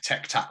a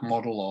tech-tac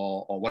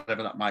model or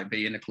whatever that might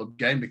be in a club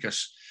game,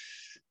 because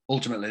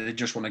ultimately they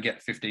just want to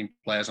get 15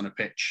 players on a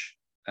pitch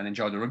and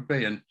enjoy the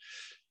rugby. And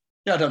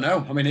yeah, I don't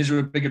know. I mean, is there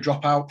a bigger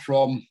dropout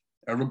from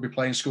a rugby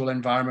playing school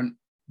environment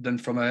than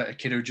from a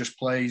kid who just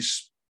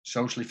plays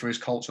socially for his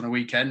Colts on a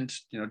weekend?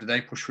 Do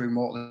they push through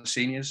more than the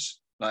seniors?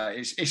 Like,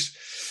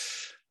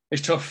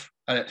 it's tough.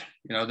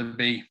 There'd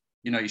be,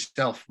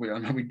 yourself.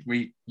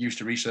 We used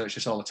to research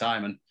this all the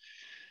time, and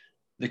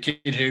the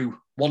kid who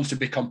wants to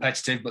be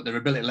competitive, but their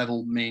ability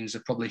level means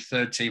they're probably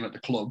third team at the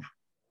club,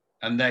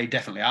 and they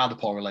definitely are the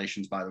poor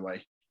relations, by the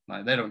way.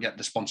 Like, they don't get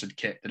the sponsored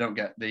kit, they don't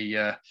get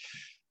the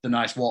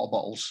nice water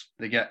bottles,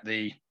 they get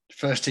the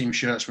first team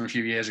shirts from a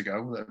few years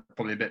ago that are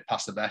probably a bit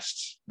past the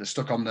best. They're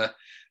stuck on the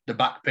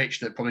back pitch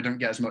that probably don't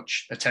get as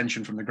much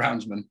attention from the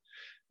groundsman.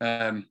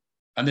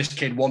 And this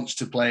kid wants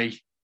to play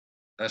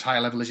as high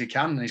a level as you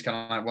can. And he's kind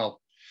of like,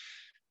 well,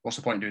 what's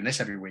the point in doing this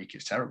every week?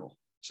 It's terrible.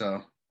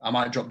 So I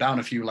might drop down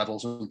a few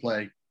levels and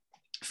play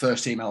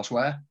first team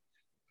elsewhere.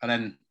 And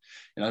then,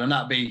 then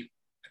that'd be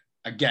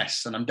a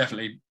guess. And I'm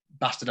definitely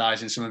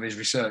bastardizing some of his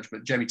research,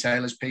 but Jamie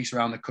Taylor's piece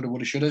around the coulda,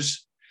 woulda, shouldas,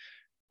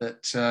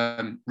 that's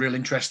real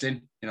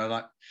interesting.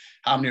 Like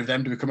how many of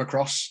them do we come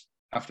across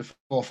after 4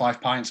 or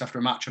 5 pints after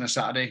a match on a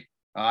Saturday?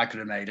 Oh, I could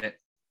have made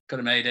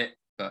it,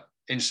 but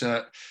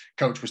insert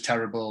coach was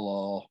terrible,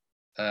 or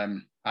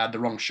I had the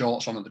wrong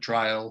shorts on at the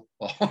trial,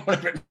 or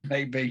whatever it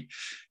may be.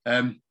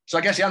 So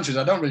I guess the answer is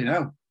I don't really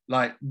know.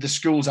 Like the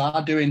schools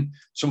are doing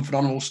some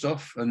phenomenal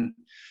stuff, and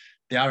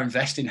they are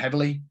investing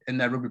heavily in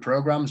their rugby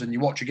programs. And you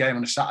watch a game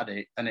on a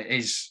Saturday, and it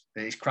is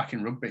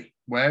cracking rugby.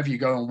 Wherever you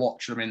go and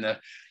watch them, they're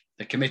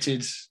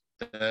committed.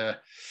 And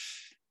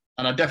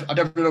I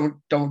definitely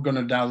don't go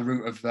down the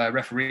route of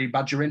referee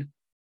badgering,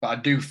 but I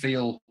do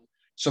feel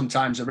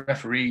sometimes the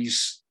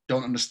referees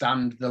don't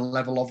understand the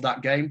level of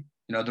that game.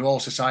 They're all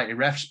society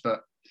refs,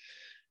 but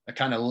a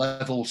kind of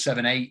level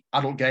 7-8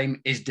 adult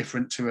game is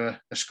different to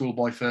a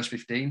schoolboy first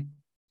 15.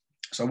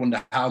 So I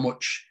wonder how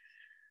much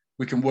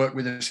we can work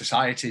with the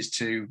societies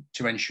to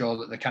ensure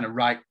that the kind of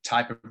right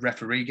type of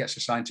referee gets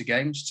assigned to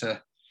games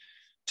to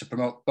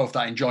promote both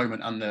that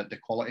enjoyment and the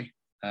quality.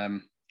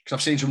 Because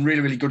I've seen some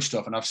really, really good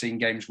stuff, and I've seen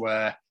games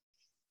where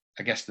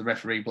I guess the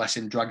referee, bless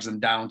him, drags them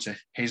down to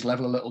his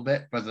level a little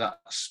bit, whether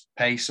that's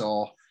pace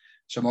or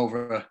some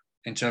over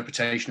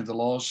interpretation of the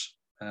laws.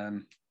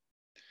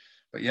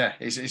 But yeah,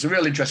 it's a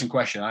real interesting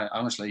question.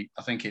 I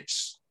think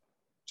it's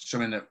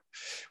something that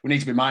we need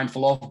to be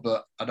mindful of,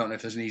 but I don't know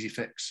if there's an easy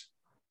fix.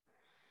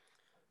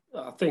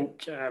 I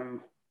think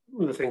one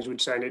of the things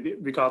we'd say,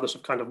 regardless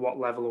of kind of what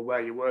level or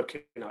where you're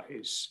working at,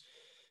 is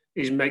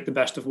make the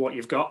best of what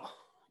you've got.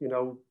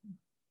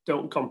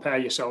 Don't compare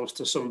yourselves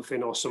to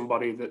something or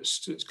somebody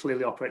that's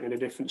clearly operating in a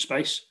different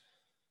space.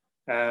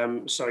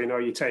 So,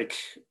 you take,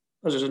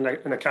 as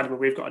an academy,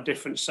 we've got a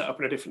different setup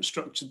and a different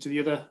structure to the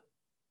other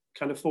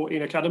kind of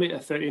 13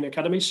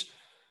 academies.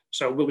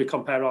 So will we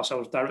compare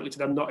ourselves directly to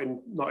them? Not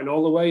in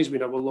all the ways.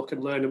 We'll look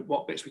and learn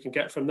what bits we can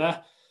get from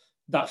there.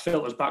 That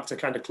filters back to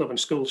kind of club and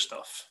school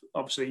stuff.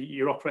 Obviously,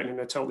 you're operating in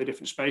a totally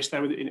different space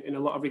there in a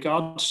lot of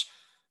regards.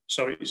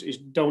 So it's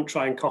don't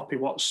try and copy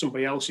what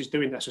somebody else is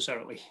doing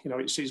necessarily.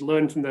 It's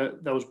learn from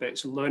those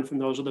bits and learn from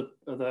those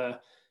other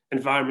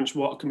environments.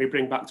 What can we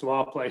bring back to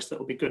our place that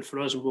will be good for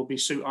us and will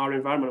suit our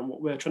environment and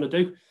what we're trying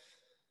to do?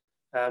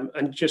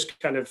 And just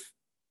kind of,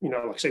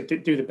 like I said,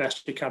 do the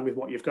best you can with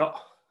what you've got.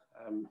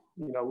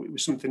 It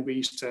was something we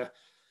used to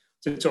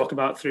talk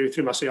about through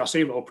my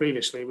CRC role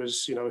previously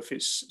was, if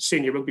it's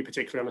senior rugby,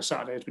 particularly on a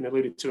Saturday, it's been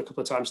alluded to a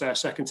couple of times there,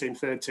 second team,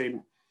 third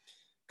team,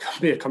 can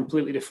be a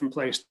completely different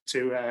place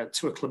to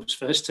a club's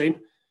first team,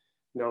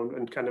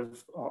 and kind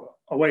of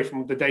away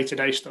from the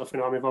day-to-day stuff.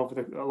 I'm involved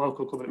with a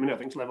local club at the minute, I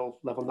think it's level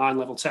 9,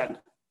 level 10.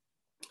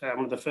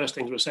 One of the first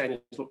things we're saying is,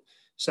 look,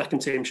 second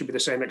team should be the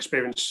same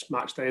experience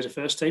match day as a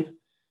first team.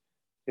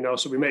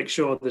 So we make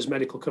sure there's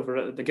medical cover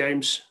at the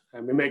games,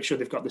 and we make sure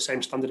they've got the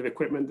same standard of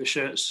equipment, the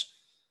shirts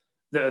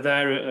that are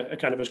there are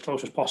kind of as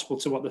close as possible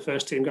to what the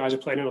first team guys are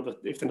playing in, or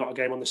if they're not a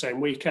game on the same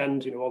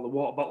weekend, all the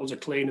water bottles are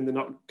clean and they're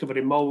not covered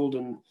in mould,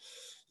 and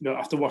you don't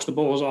have to wash the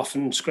balls off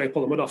and scrape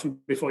all the mud off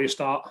before you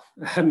start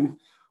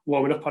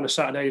warming up on a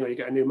Saturday. You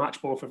get a new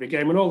match ball for every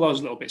game and all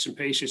those little bits and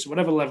pieces. So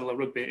whatever level of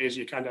rugby it is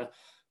you're kind of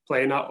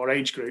playing at or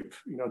age group,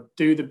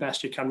 do the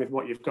best you can with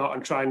what you've got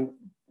and try and,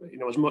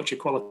 as much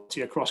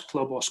equality across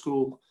club or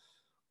school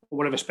or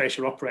whatever space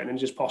you're operating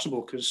in as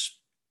possible, because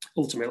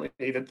ultimately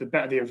the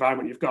better the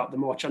environment you've got, the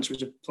more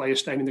chances of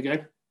players staying in the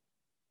game.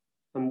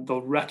 And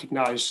they'll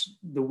recognise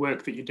the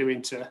work that you're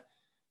doing to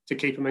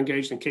keep them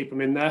engaged and keep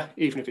them in there,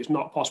 even if it's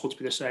not possible to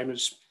be the same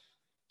as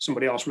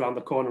somebody else around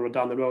the corner or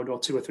down the road or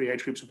 2 or 3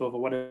 age groups above or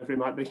whatever it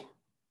might be.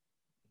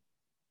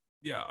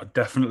 Yeah,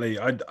 definitely.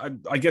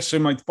 I guess so.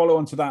 My follow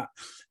on to that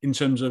in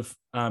terms of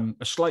a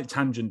slight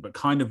tangent, but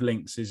kind of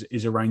links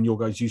is around your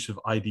guys' use of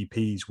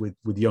IDPs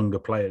with younger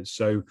players.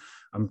 So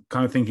I'm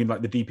kind of thinking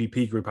like the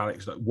DPP group,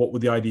 Alex, like what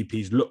would the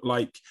IDPs look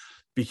like?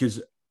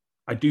 Because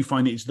I do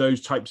find it's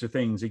those types of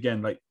things.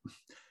 Again, like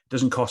it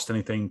doesn't cost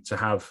anything to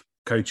have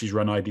coaches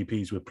run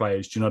IDPs with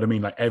players. Do you know what I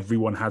mean? Like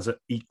everyone has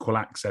equal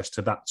access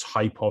to that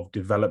type of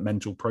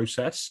developmental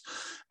process.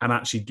 And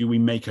actually, do we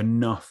make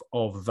enough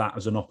of that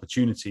as an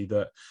opportunity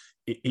that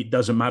it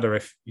doesn't matter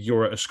if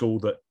you're at a school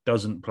that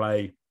doesn't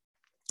play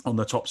on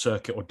the top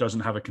circuit or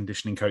doesn't have a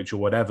conditioning coach or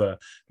whatever,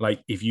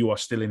 like if you are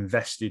still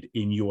invested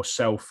in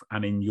yourself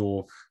and in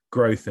your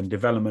growth and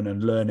development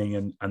and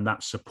learning and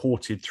that's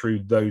supported through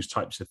those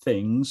types of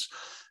things,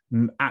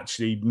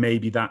 actually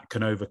maybe that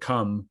can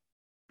overcome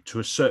to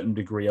a certain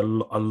degree a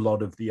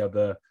lot of the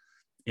other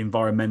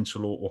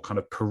environmental or kind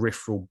of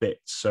peripheral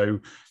bits. So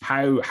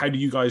how do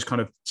you guys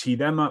kind of tee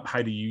them up?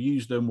 How do you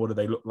use them? What do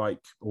they look like,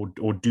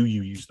 or do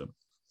you use them?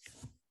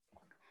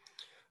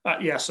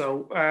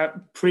 So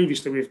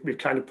previously we've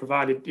kind of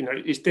provided,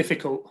 it's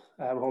difficult,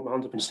 hold my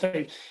hand up and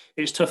say,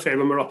 it's tough here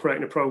when we're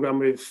operating a program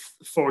with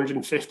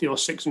 450 or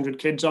 600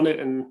 kids on it.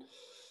 And,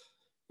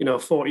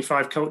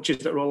 45 coaches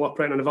that are all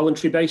operating on a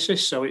voluntary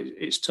basis. So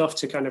it's tough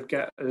to kind of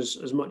get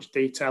as much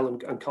detail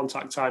and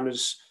contact time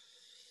as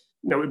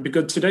it would be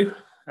good to do.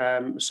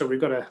 So we've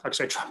got to, like I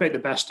say, try and make the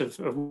best of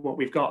what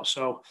we've got.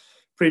 So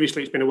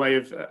previously, it's been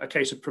a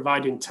case of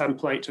providing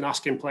templates and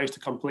asking players to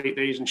complete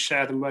these and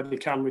share them where they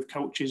can with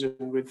coaches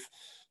and with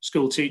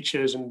school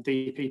teachers and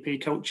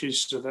DPP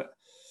coaches, so that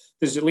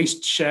there's at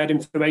least shared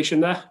information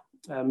there.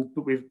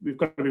 But we've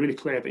got to be really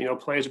clear that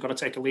players have got to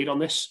take a lead on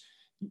this.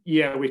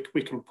 Yeah,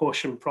 we can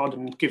push and prod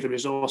and give the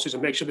resources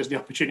and make sure there's the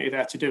opportunity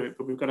there to do it.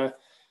 But we've got to,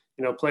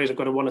 players have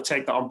got to want to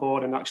take that on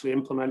board and actually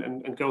implement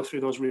and go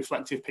through those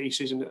reflective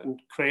pieces and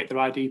create their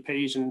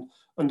IDPs and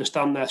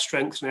understand their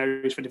strengths and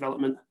areas for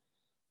development.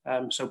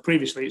 So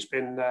previously it's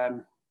been,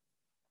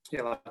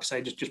 like I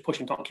say, just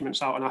pushing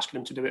documents out and asking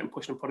them to do it and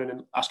pushing and putting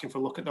and asking for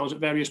a look at those at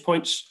various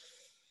points.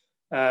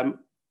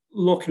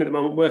 Looking at the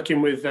moment,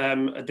 working with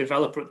a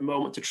developer at the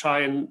moment to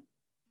try and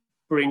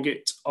bring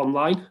it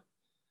online.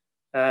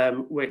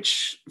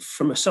 Which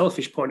from a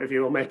selfish point of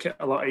view will make it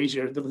a lot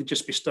easier. There'll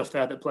just be stuff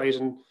there that players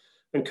and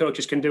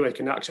coaches can do. It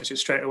can access it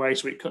straight away,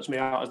 so it cuts me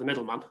out as the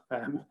middleman.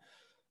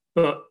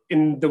 But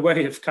in the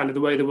way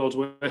the world's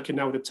working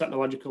now with the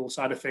technological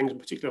side of things, in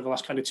particular over the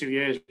last kind of 2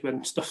 years,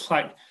 when stuff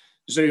like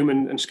Zoom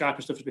and Skype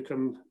and stuff has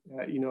become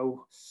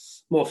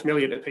more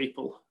familiar to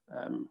people,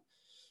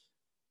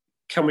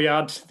 can we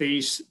add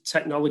these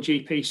technology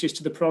pieces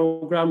to the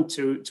program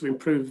to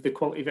improve the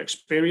quality of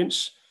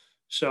experience?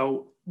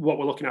 So what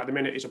we're looking at the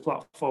minute is a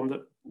platform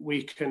that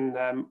we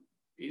can,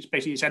 it's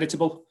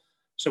editable.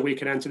 So we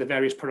can enter the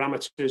various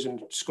parameters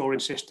and scoring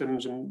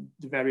systems and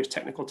the various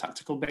technical,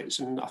 tactical bits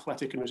and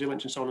athletic and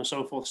resilience and so on and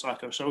so forth,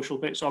 psychosocial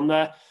bits on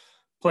there.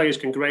 Players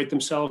can grade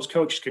themselves,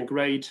 coaches can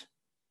grade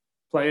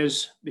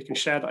players, they can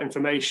share that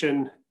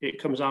information. It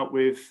comes out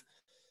with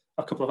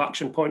a couple of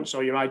action points,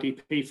 or your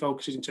IDP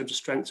focuses in terms of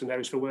strengths and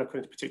areas for work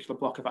on a particular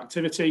block of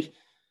activity.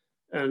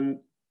 And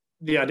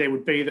the idea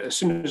would be that as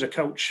soon as a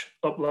coach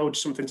uploads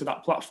something to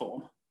that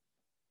platform,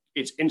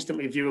 it's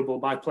instantly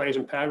viewable by players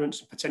and parents,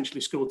 and potentially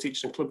school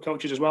teachers and club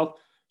coaches as well.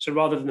 So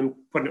rather than them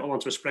putting it all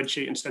onto a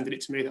spreadsheet and sending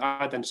it to me that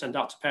I then send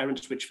out to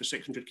parents, which for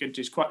 600 kids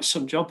is quite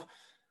some job,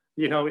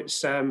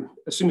 it's as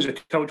soon as a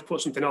coach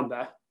puts something on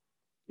there,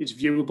 it's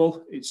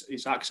viewable,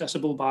 it's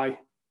accessible by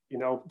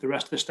the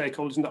rest of the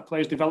stakeholders in that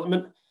player's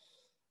development.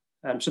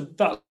 So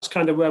that's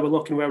kind of where we're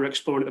looking, where we're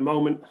exploring at the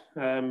moment.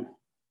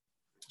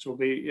 So we'll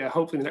be,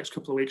 hopefully in the next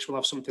couple of weeks, we'll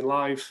have something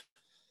live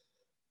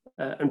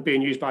and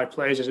being used by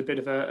players as a bit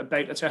of a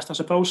beta test, I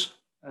suppose.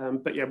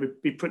 But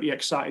we'd be pretty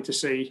excited to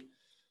see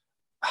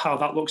how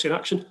that looks in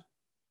action.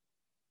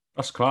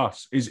 That's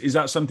class. Is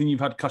that something you've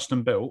had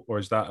custom built, or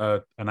is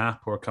that an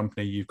app or a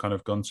company you've kind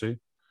of gone to?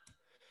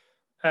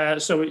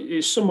 So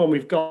it's someone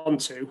we've gone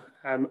to.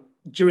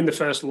 During the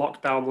first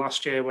lockdown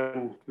last year,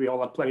 when we all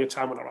had plenty of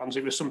time on our hands,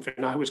 it was something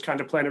I was kind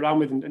of playing around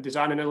with and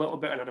designing a little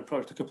bit, and I'd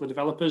approached a couple of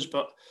developers,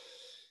 but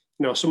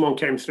someone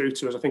came through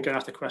to us. I think I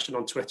asked a question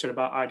on Twitter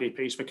about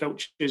IDPs for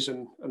coaches,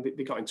 and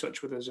they got in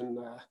touch with us and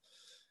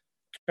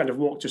kind of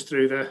walked us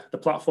through the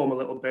platform a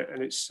little bit.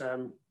 And it's,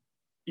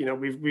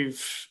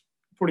 we've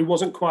probably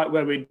wasn't quite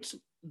where we'd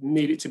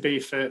need it to be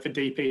for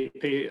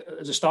DPP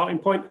as a starting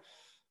point.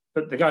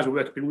 But the guys we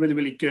work have been really,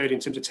 really good in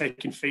terms of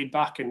taking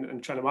feedback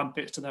and trying to add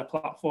bits to their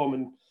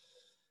platform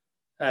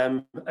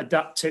and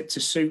adapt it to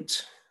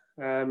suit,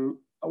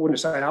 I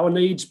wouldn't say our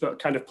needs,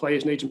 but kind of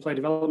players' needs and player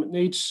development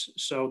needs.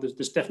 So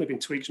there's definitely been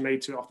tweaks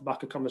made to it off the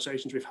back of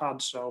conversations we've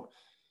had. So,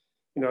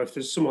 if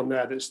there's someone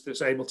there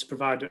that's able to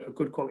provide a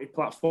good quality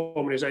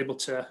platform and is able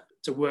to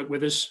work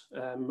with us,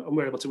 and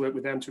we're able to work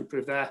with them to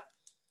improve their,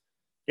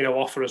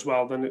 offer as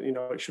well, then,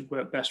 it should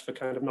work best for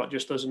kind of not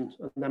just us and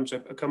them as a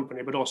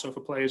company, but also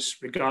for players,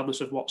 regardless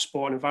of what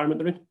sport and environment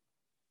they're in.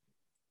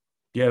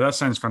 Yeah, that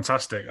sounds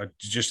fantastic. I'm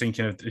just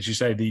thinking of, as you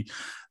say, the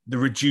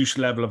reduced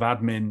level of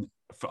admin.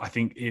 I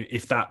think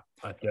if that,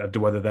 I don't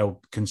know whether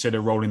they'll consider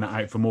rolling that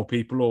out for more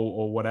people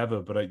or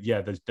whatever. But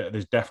there's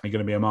definitely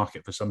going to be a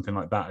market for something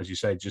like that, as you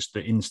say, just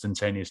the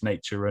instantaneous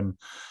nature. And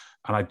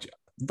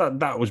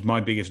that was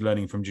my biggest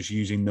learning from just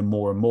using them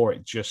more and more.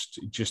 It just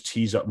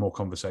tees up more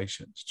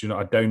conversations.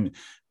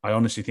 I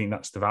honestly think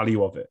that's the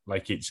value of it.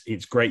 Like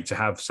it's great to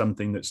have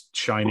something that's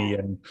shiny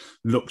and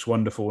looks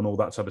wonderful and all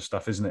that sort of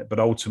stuff, isn't it? But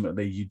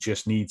ultimately you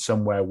just need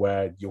somewhere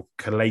where you're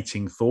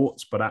collating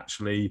thoughts, but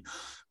actually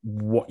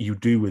what you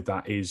do with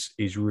that is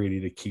really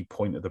the key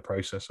point of the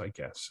process, I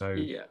guess. So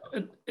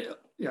like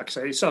I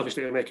say, it's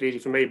obviously going to make it easy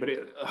for me, but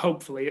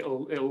hopefully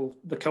it'll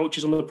the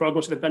coaches on the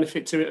program see the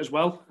benefit to it as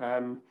well.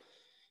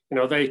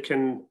 They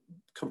can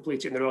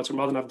complete it in their own time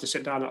rather than having to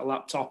sit down at a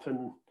laptop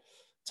and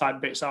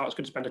type bits out. It's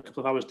good to spend a couple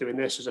of hours doing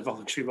this as a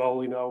voluntary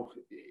role.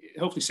 It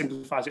hopefully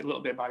simplifies it a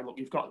little bit by, look,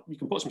 you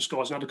can put some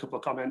scores and add a couple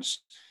of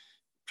comments.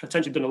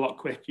 Potentially done a lot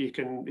quick. You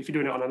can, if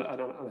you're doing it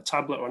on a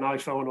tablet or an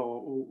iPhone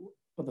or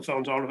other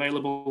phones are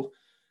available,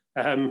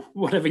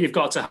 whatever you've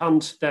got to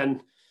hand,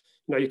 then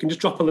you can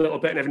just drop a little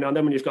bit, and every now and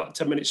then when you've got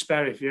 10 minutes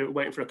spare, if you're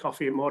waiting for a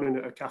coffee in the morning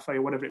at a cafe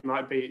or whatever it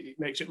might be, it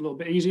makes it a little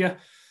bit easier.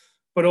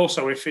 but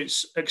also if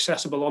it's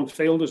accessible on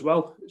field as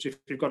well. So if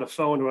you've got a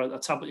phone or a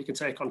tablet you can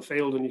take on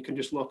field and you can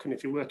just look, and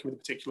if you're working with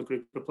a particular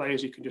group of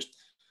players, you can just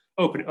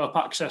open it up,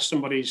 access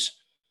somebody's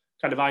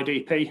kind of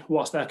IDP,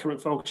 what's their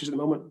current focus at the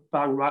moment,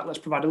 bang, right, let's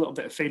provide a little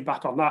bit of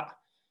feedback on that.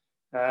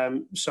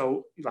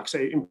 So, like I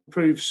say, it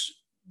improves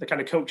the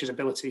kind of coach's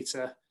ability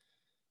to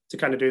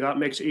kind of do that,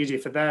 makes it easier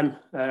for them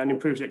and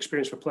improves the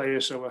experience for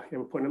players. So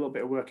we're putting a little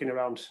bit of work in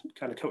around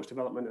kind of coach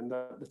development and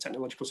the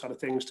technological side of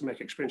things to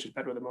make experiences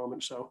better at the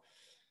moment. So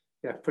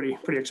yeah, pretty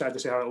excited to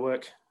see how it'll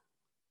work.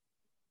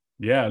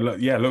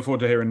 Look forward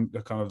to hearing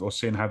or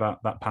seeing how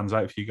that pans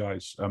out for you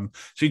guys. So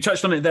you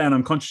touched on it there, and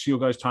I'm conscious of your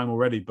guys' time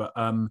already, but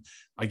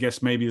I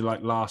guess maybe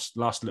like last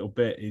little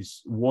bit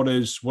is what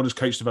does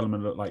coach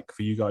development look like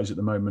for you guys at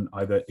the moment,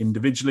 either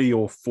individually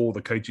or for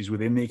the coaches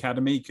within the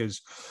academy?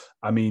 Because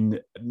I mean,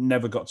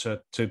 never got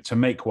to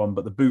make one,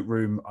 but the boot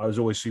room, I was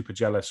always super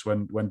jealous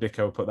when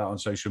Dicko put that on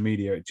social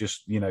media. It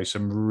just,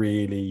 some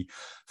really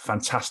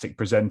fantastic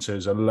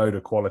presenters, a load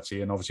of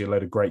quality, and obviously a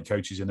load of great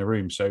coaches in the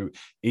room. So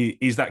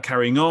is that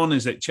carrying on?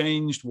 Is it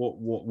changed?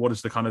 What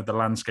does the kind of the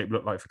landscape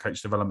look like for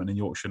coach development in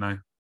Yorkshire now?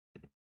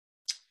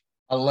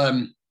 I'll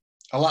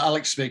let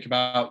Alex speak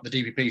about the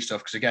DPP stuff,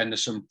 because again,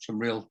 there's some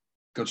real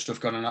good stuff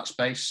going on in that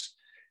space.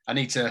 I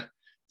need to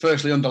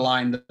firstly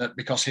underline that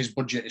because his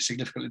budget is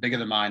significantly bigger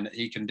than mine, that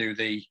he can do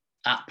the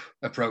app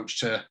approach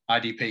to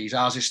IDPs.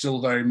 Ours is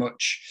still very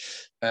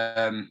much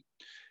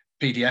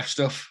PDF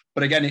stuff,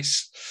 but again,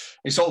 it's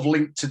sort of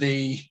linked to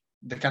the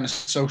kind of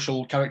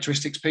social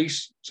characteristics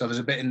piece. So there's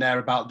a bit in there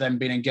about them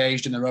being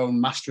engaged in their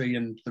own mastery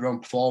and their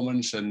own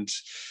performance and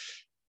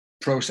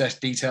process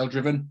detail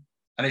driven.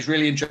 And it's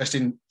really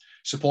interesting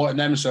supporting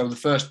them. So the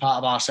first part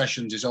of our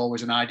sessions is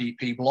always an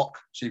IDP block.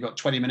 So you've got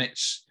 20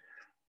 minutes,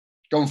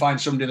 go and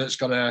find somebody that's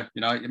got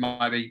it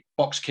might be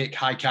box kick,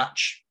 high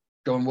catch,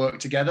 go and work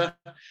together.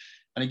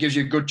 And it gives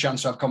you a good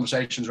chance to have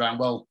conversations around,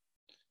 well,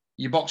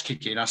 you're box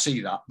kicking, I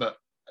see that, but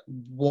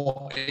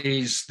what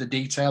is the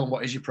detail?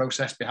 What is your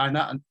process behind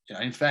that? And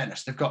in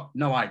fairness, they've got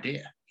no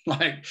idea.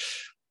 Like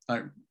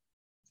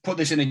put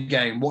this in a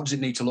game. What does it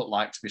need to look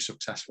like to be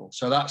successful?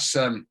 So that's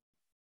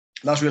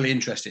really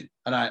interesting,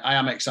 and I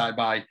am excited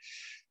by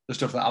the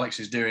stuff that Alex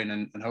is doing,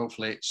 and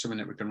hopefully it's something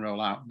that we can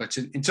roll out. But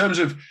in terms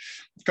of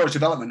coach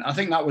development, I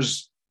think that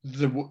was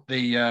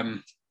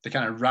the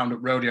kind of Roundup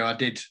Rodeo I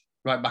did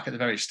right back at the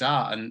very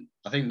start, and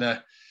I think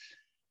the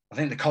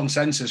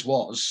consensus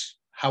was,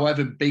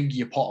 however big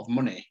your pot of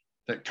money,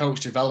 that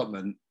coach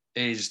development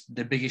is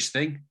the biggest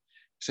thing.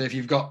 So if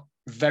you've got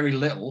very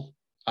little,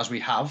 as we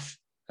have,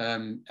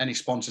 any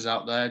sponsors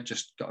out there,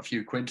 just got a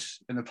few quid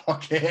in the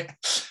pocket.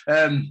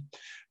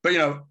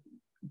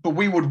 But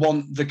we would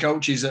want the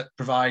coaches that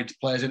provide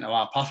players into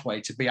our pathway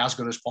to be as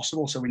good as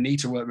possible. So we need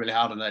to work really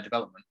hard on their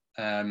development.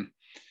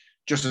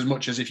 Just as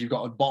much as if you've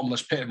got a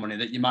bottomless pit of money,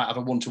 that you might have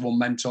a one-to-one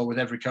mentor with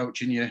every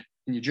coach in your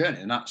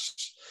journey. And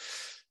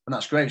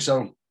that's great.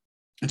 So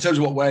in terms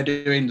of what we're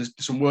doing, there's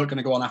some work going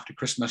to go on after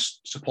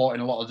Christmas,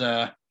 supporting a lot of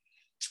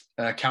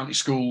the county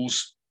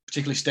schools,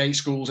 particularly state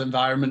schools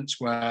environments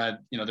where,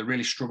 they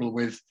really struggle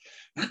with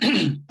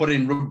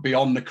putting rugby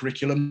on the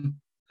curriculum.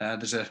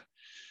 There's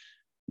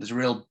a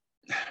real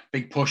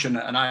big push, and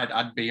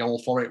I'd be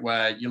all for it,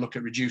 where you look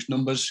at reduced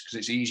numbers because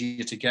it's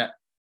easier to get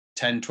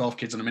 10, 12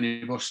 kids on a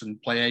minibus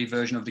and play a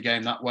version of the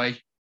game that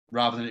way,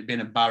 rather than it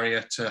being a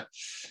barrier to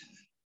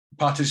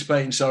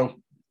participating.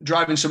 So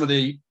driving some of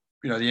the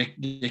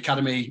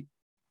academy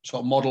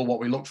sort of model, what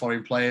we look for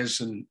in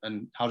players, and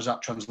how does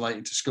that translate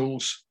into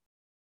schools.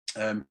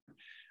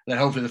 Then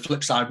hopefully the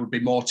flip side would be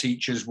more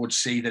teachers would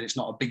see that it's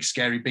not a big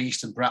scary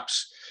beast, and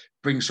perhaps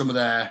bring some of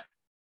their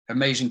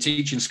amazing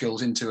teaching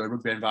skills into a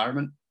rugby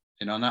environment.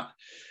 And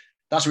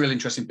that's a really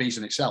interesting piece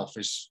in itself.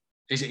 Is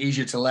it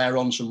easier to layer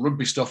on some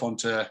rugby stuff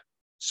onto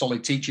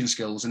solid teaching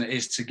skills than it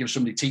is to give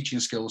somebody teaching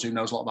skills who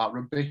knows a lot about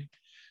rugby?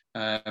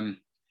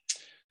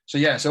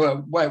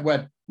 So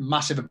we're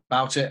massive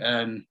about it,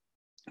 and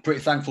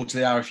pretty thankful to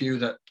the RFU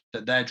that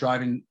they're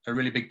driving a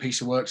really big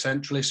piece of work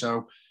centrally.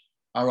 So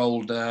our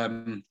old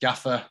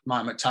gaffer,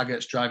 Mike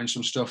McTaggart's driving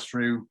some stuff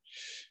through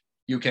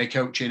UK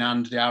coaching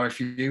and the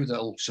RFU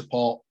that'll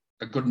support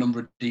a good number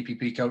of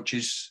DPP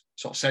coaches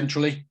sort of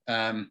centrally.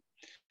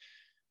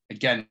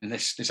 Again,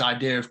 this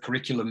idea of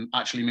curriculum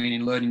actually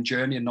meaning learning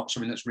journey and not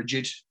something that's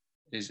rigid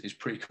is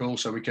pretty cool.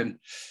 So we can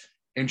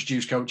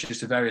introduce coaches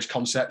to various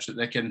concepts that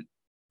they can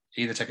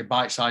either take a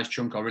bite-sized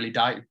chunk or really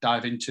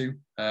dive into.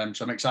 So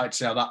I'm excited to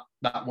see how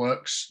that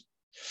works.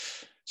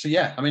 So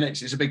yeah, I mean,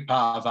 it's a big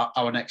part of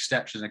our next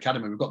steps as an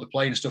academy. We've got the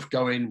playing stuff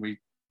going.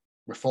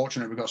 We're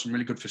fortunate we've got some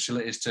really good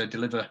facilities to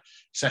deliver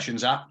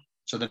sessions at.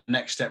 So the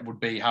next step would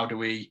be, how do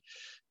we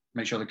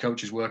make sure the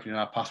coaches working in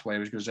our pathway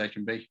are as good as they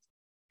can be?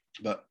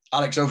 But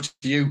Alex, over to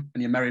you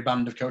and your merry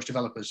band of coach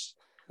developers.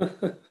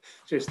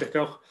 Cheers,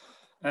 Dicko.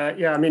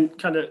 I mean,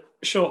 kind of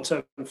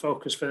short-term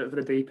focus for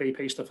the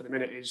DPP stuff at the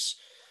minute is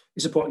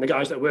supporting the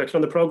guys that are working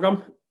on the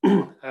programme.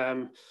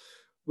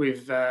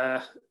 We've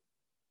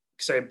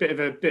a bit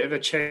of a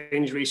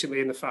change recently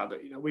in the fact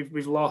that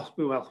we've lost.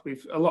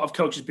 A lot of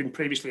coaches been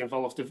previously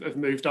involved have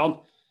moved on.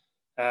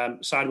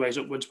 sideways,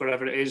 upwards,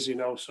 wherever it is,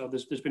 So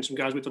there's been some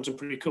guys who've done some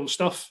pretty cool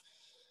stuff.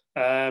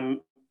 So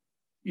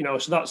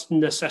that's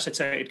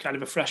necessitated kind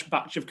of a fresh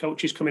batch of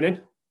coaches coming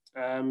in.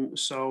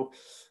 So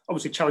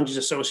obviously challenges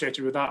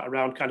associated with that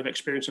around kind of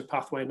experience of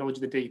pathway, knowledge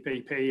of the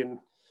DPP and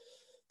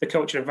the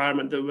coaching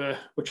environment that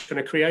we're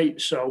trying to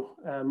create. So,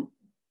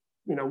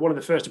 one of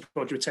the first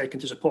approaches we're taking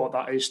to support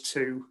that is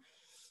to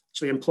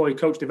actually employ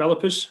coach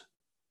developers.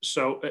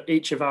 So at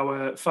each of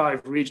our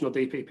 5 regional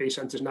DPP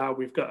centres now,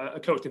 we've got a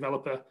coach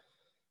developer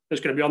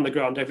that's going to be on the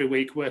ground every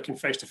week, working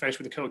face-to-face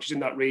with the coaches in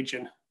that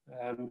region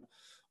on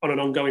an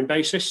ongoing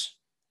basis.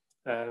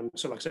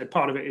 So like I said,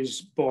 part of it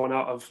is born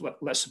out of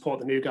let's support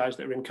the new guys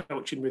that are in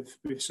coaching with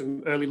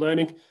some early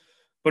learning.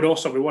 But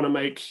also we want to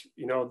make,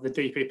 the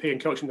DPP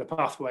and coaching the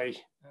pathway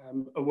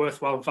a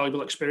worthwhile and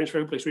valuable experience for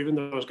everybody. So even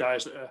those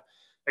guys that are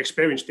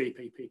experienced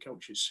DPP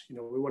coaches, we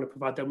want to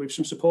provide them with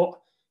some support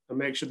and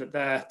make sure that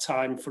their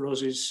time for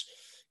us is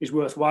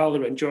worthwhile.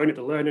 They're enjoying it,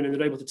 they're learning, and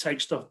they're able to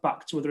take stuff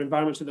back to other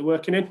environments that they're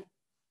working in.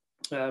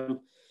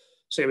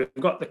 So we've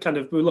got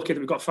we're lucky that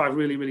we've got 5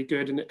 really, really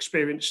good and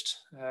experienced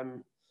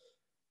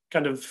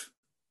kind of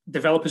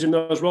developers in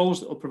those roles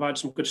that will provide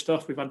some good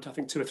stuff. We've had, I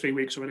think, 2 or 3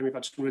 weeks already. We've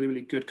had some really,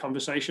 really good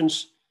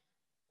conversations.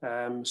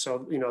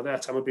 So, their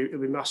time will be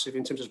massive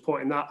in terms of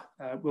supporting that.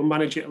 We'll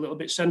manage it a little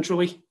bit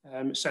centrally,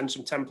 send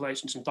some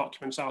templates and some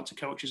documents out to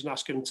coaches and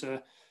ask them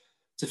to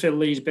fill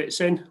these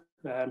bits in.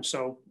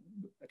 So,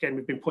 again,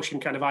 we've been pushing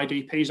kind of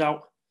IDPs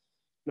out.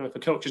 If a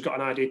coach has got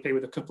an IDP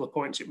with a couple of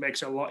points, it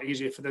makes it a lot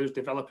easier for those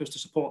developers to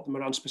support them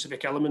around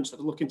specific elements that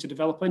they're looking to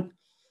develop in.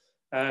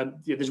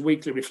 There's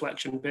weekly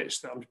reflection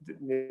bits that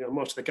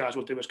most of the guys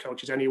will do as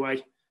coaches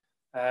anyway.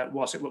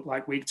 What's it look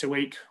like week to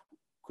week?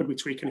 Could we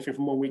tweak anything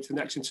from one week to the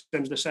next in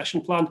terms of the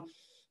session plan?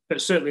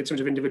 But certainly in terms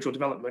of individual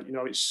development,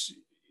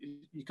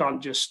 you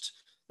can't just,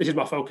 this is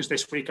my focus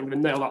this week, I'm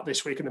going to nail that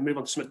this week and then move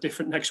on to something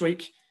different next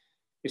week.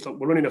 It's like,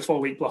 we're running a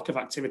 4-week block of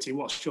activity.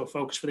 What's your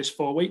focus for this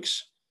 4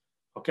 weeks?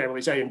 Okay, well,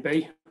 it's A and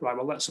B. Right,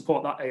 well, let's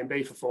support that A and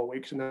B for 4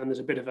 weeks. And then there's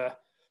a bit of a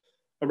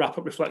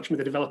wrap-up reflection with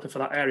the developer for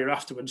that area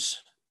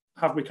afterwards.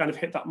 Have we kind of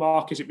hit that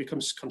mark? As it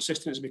becomes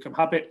consistent, as it become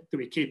habit? Do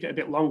we keep it a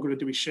bit longer or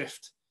do we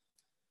shift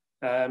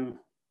kind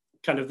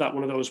of that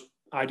one of those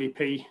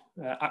IDP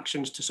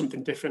actions to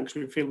something different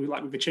because we feel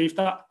like we've achieved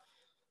that?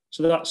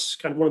 So that's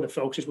kind of one of the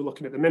focuses we're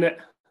looking at the minute.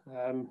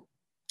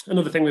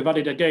 Another thing we've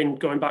added, again,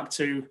 going back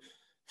to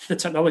the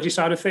technology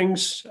side of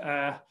things,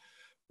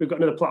 we've got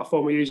another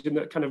platform we're using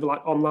that kind of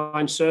like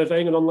online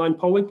surveying and online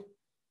polling.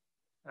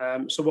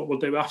 So what we'll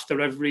do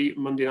after every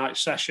Monday night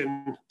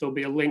session, there'll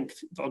be a link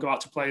that'll go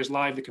out to players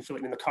live. They can fill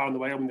it in the car on the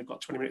way home, and they've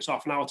got 20 minutes,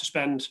 half an hour to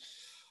spend.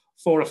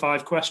 4 or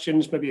 5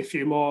 questions, maybe a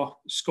few more,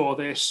 score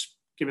this,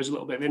 give us a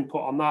little bit of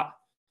input on that.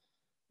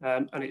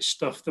 And it's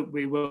stuff that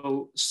we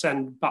will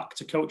send back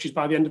to coaches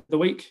by the end of the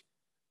week.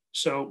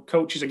 So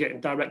coaches are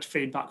getting direct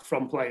feedback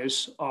from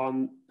players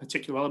on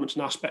particular elements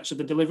and aspects of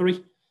the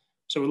delivery.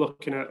 So we're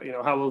looking at,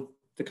 how will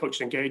the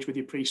coaches engage with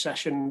you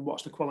pre-session?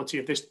 What's the quality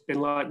of this been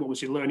like? What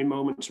was your learning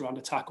moments around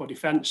attack or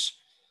defence?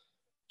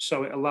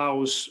 So it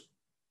allows,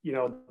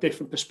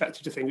 different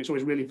perspective to things. It's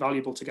always really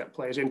valuable to get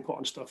players' input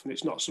on stuff, and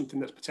it's not something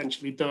that's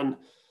potentially done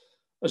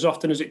as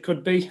often as it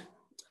could be.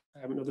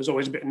 There's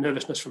always a bit of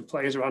nervousness from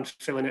players around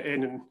filling it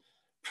in and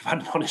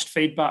providing honest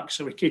feedback,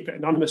 so we keep it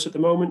anonymous at the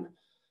moment.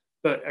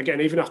 But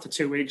again, even after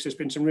 2 weeks, there's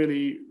been some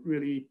really,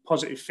 really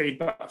positive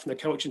feedback from the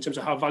coach in terms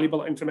of how valuable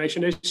that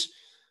information is.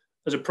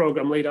 As a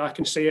program leader, I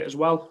can see it as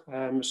well.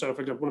 So,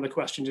 for example, one of the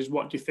questions is,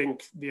 what do you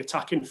think the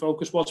attacking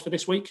focus was for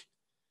this week?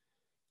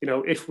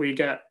 If we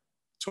get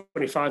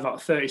 25 out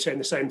of 30 saying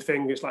the same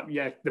thing, it's like,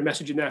 yeah, the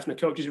messaging there from the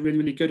coach is really,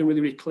 really good and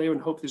really, really clear,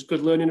 and hope there's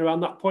good learning around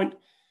that point.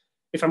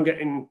 If I'm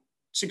getting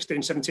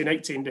 16, 17,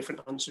 18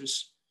 different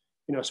answers,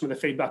 some of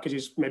the feedback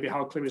is maybe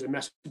how clear is the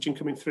messaging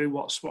coming through,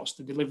 what's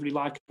the delivery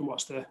like, and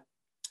what's the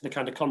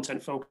kind of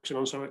content focusing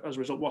on. So as a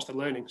result, what's the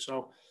learning?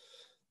 So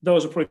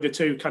those are probably the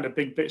 2 kind of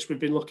big bits we've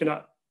been looking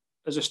at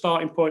as a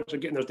starting point for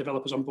getting those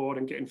developers on board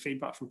and getting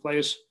feedback from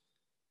players.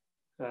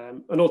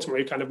 And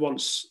ultimately, kind of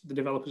once the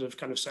developers have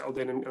kind of settled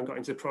in and got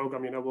into the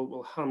program,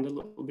 we'll hand a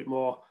little bit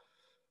more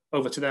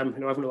over to them.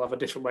 Everyone will have a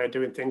different way of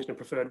doing things and a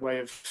preferred way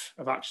of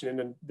actioning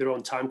and their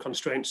own time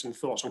constraints and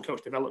thoughts on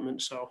coach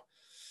development. So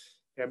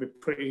yeah, I'd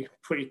be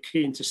pretty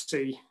keen to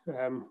see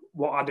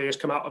what ideas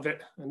come out of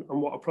it and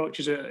what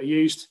approaches are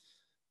used.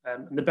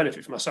 And the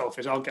benefit for myself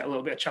is I'll get a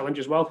little bit of challenge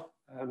as well.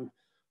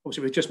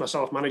 Obviously, with just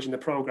myself managing the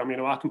program,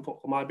 I can put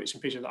all my bits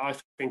and pieces that I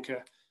think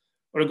are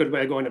a good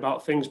way of going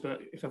about things. But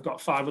if I've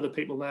got 5 other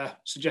people there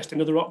suggesting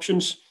other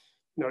options,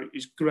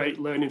 it's great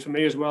learning for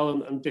me as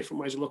well, and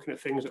different ways of looking at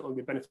things that will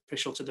be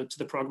beneficial to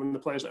the program and the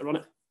players that are on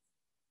it.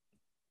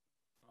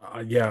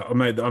 Yeah, I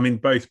mean,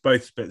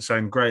 both bits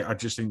sound great. I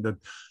just think that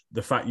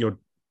the fact you're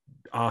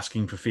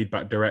asking for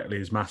feedback directly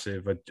is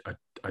massive.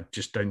 I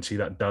just don't see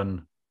that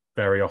done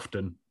very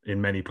often in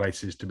many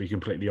places, to be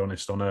completely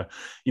honest. On a,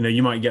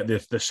 you might get the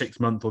 6th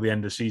month or the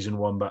end of season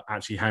one, but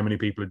actually how many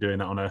people are doing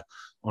that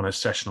on a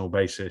sessional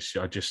basis?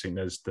 I just think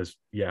there's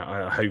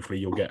hopefully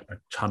you'll get a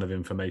ton of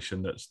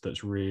information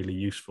that's really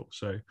useful.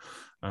 So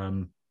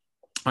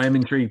I am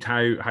intrigued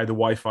how the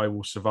Wi-Fi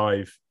will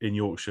survive in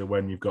Yorkshire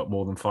when you've got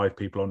more than 5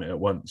 people on it at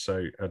once.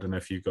 So I don't know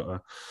if you've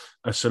got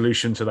a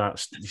solution to that.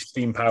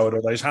 Steam powered,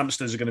 or those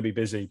hamsters are going to be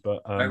busy.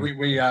 But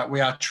we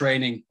are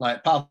training,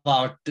 like part of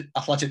our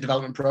athletic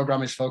development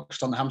program is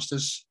focused on the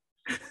hamsters.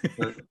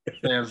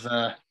 They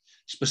have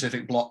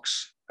specific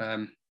blocks,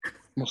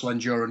 muscle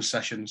endurance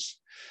sessions.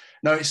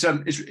 No,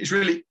 it's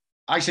really,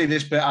 I see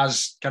this bit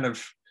as kind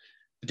of,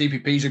 the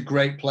DPP is a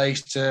great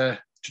place to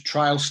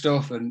trial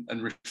stuff and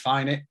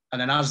refine it.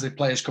 And then as the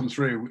players come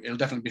through, it'll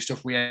definitely be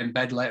stuff we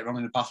embed later on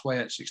in the pathway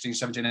at 16,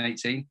 17 and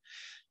 18. You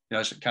know,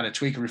 it's kind of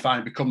tweak and refine.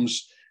 It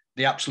becomes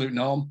the absolute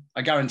norm.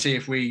 I guarantee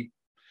if we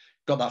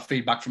got that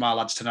feedback from our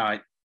lads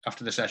tonight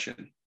after the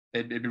session,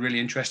 it'd be really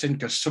interesting,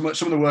 because some of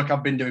the work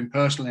I've been doing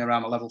personally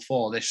around a level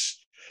 4,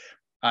 this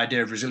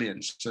idea of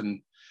resilience.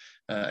 And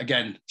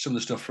again, some of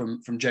the stuff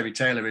from Jamie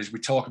Taylor is we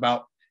talk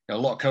about, you know,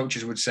 a lot of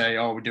coaches would say,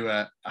 oh, we do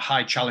a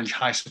high challenge,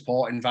 high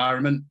support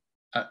environment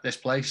at this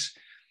place.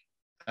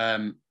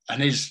 And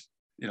his,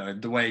 you know,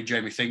 the way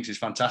Jamie thinks is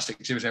fantastic.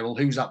 He would say, well,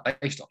 who's that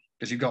based on?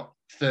 Because you've got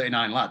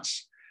 39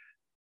 lads.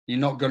 You're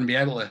not going to be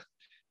able to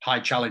high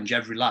challenge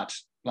every lad.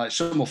 Like,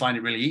 some will find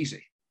it really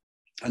easy,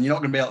 and you're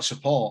not going to be able to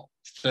support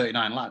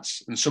 39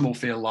 lads. And some will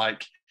feel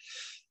like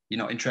you're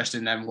not interested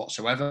in them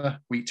whatsoever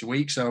week to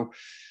week. So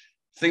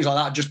things like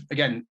that, just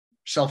again,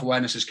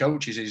 self-awareness as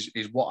coaches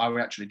is what are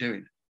we actually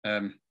doing?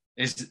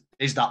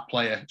 Is that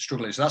player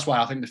struggling? So that's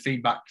why I think the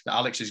feedback that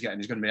Alex is getting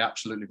is going to be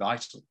absolutely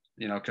vital,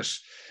 you know, because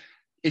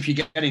if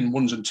you're getting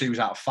 1s and 2s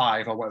out of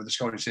 5 or whatever the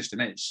scoring system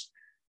is,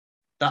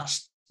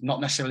 that's not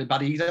necessarily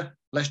bad either.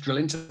 Let's drill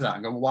into that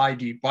and go, well, why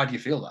do you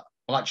feel that?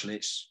 Well, actually,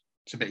 it's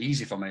a bit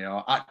easy for me,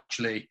 or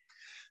actually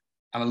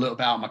I'm a little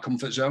bit out of my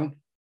comfort zone.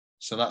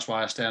 So that's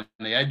why I stay on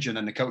the edge, and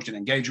then the coach didn't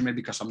engage with me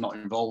because I'm not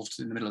involved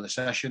in the middle of the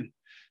session.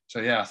 So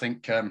yeah, I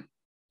think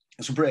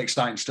it's some pretty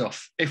exciting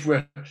stuff. If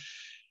we're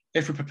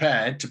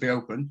prepared to be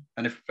open,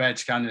 and if prepared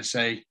to kind of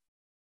say,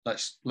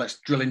 let's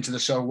drill into the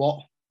so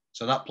what.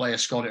 So that player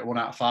scored it 1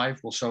 out of 5.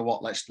 Well, so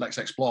what? Let's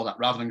explore that,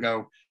 rather than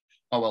go,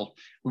 oh well,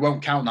 we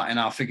won't count that in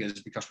our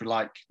figures because we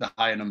like the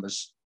higher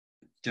numbers.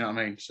 Do you know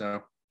what I mean?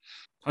 So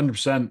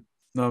 100%.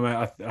 No,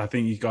 mate, I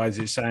think you guys,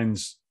 it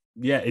sounds,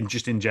 yeah,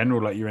 just in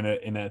general, like you're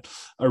in a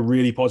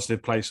really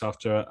positive place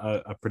after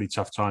a pretty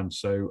tough time.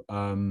 So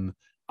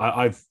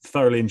I've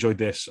thoroughly enjoyed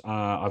this.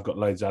 I've got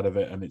loads out of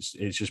it, and it's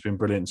just been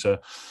brilliant to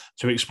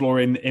explore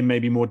in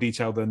maybe more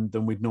detail than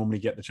we'd normally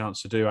get the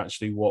chance to do,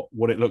 actually,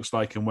 what it looks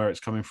like and where it's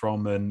coming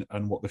from,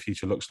 and what the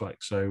future looks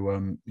like.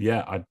 So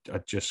yeah, I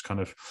just kind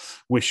of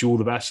wish you all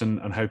the best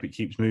and hope it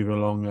keeps moving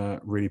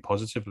along really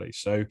positively.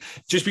 So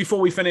just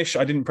before we finish,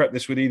 I didn't prep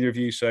this with either of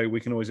you, so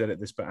we can always edit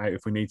this bit out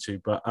if we need to,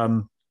 but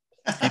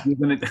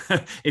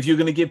if you're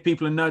gonna give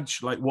people a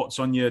nudge, like what's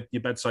on your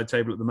bedside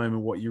table at the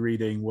moment, what you're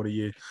reading, what are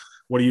you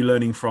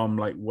learning from,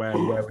 like where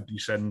would you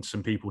send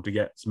some people to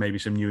get maybe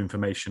some new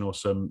information or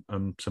some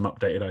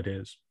updated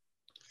ideas?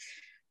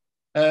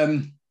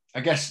 I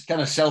guess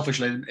kind of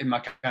selfishly, in my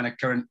kind of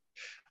current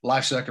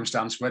life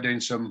circumstance, we're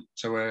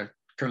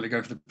currently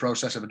going through the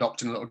process of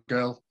adopting a little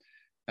girl.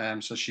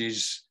 So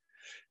she's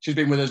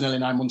been with us nearly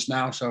 9 months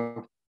now.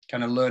 So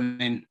kind of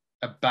learning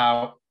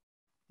about,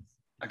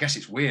 I guess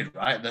it's weird,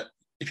 right? That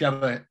if you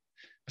have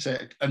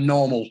a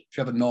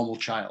normal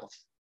child,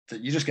 that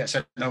you just get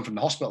sent home from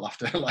the hospital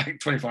after like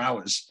 24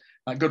 hours.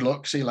 Like, good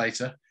luck, see you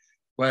later.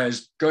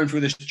 Whereas going through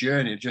this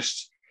journey,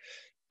 just,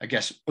 I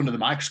guess, under the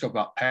microscope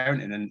about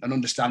parenting and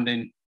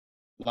understanding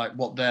like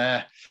what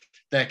their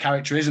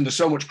character is. And there's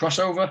so much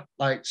crossover.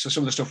 Like, so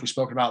some of the stuff we've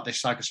spoken about,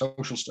 this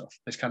psychosocial stuff,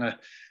 it's kind of,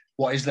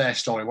 what is their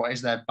story? What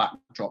is their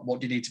backdrop? What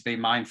do you need to be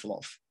mindful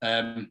of?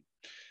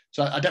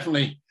 So I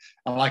definitely,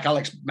 and like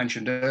Alex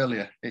mentioned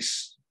earlier,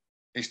 it's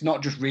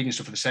not just reading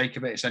stuff for the sake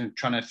of it. It's then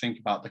trying to think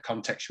about the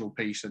contextual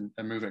piece and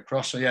move it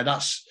across. So yeah,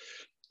 that's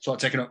sort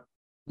of taking up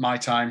my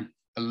time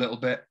a little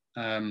bit.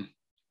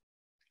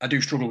 I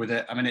do struggle with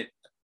it. I mean,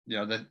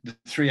 the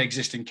 3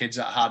 existing kids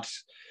that I had,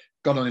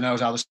 God only knows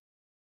how.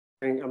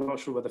 I'm not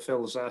sure whether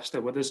Phil's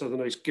still with us. I don't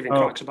know. He's giving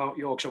cracks about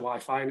Yorkshire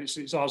Wi-Fi, and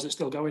it's ours that's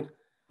still going.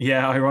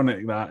 Yeah,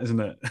 ironic that, isn't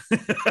it?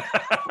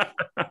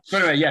 So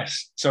anyway,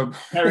 yes. So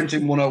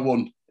parenting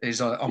 101 is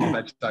on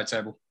my bedside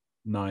table.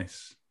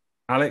 Nice.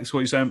 Alex, what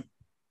are you saying?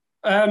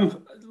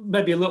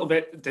 Maybe a little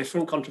bit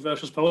different,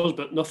 controversial, I suppose,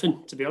 but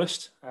nothing, to be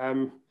honest.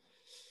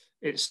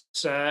 It's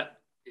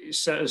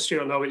as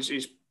Stuart knows,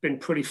 it's been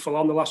pretty full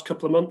on the last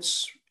couple of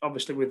months,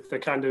 obviously with the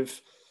kind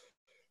of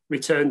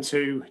return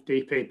to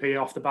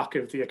DPP off the back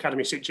of the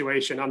academy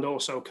situation and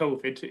also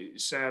COVID.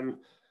 It's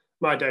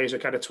my days are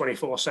kind of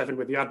 24/7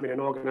 with the admin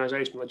and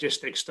organisation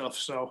logistics stuff.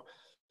 So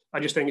I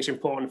just think it's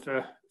important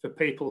for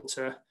people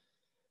to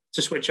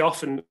switch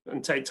off and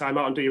take time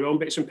out and do your own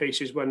bits and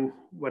pieces when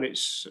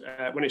it's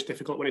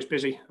difficult, when it's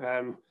busy.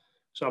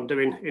 So I'm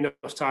doing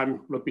enough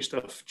time rugby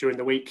stuff during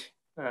the week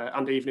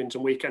and evenings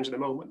and weekends at the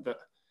moment that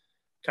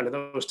kind of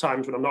those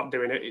times when I'm not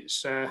doing it,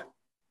 it's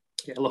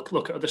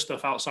look at other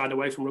stuff outside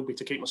away from rugby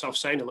to keep myself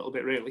sane a little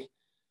bit, really.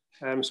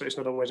 So it's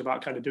not always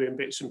about kind of doing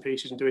bits and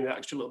pieces and doing that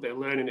extra little bit of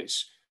learning.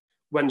 It's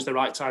when's the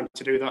right time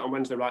to do that and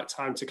when's the right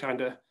time to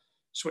kind of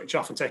switch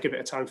off and take a bit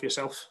of time for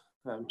yourself.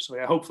 So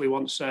yeah, hopefully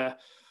once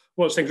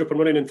things are up and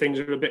running and things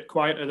are a bit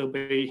quieter, there'll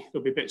be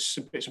bits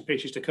and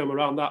pieces to come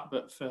around that.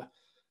 But for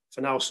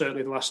now,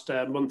 certainly the last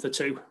month or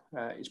two,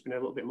 it's been a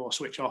little bit more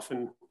switch off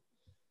and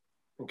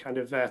kind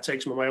of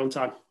take some of my own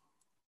time.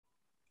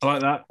 I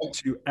like that.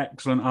 2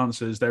 excellent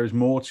answers. There is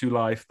more to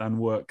life than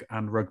work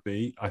and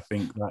rugby. I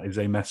think that is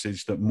a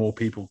message that more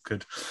people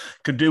could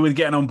do with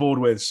getting on board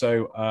with.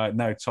 So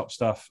no, top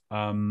stuff.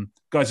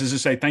 Guys, as I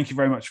say, thank you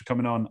very much for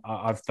coming on.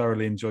 I've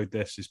thoroughly enjoyed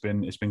this. It's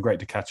been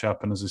great to catch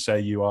up. And as I say,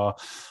 you are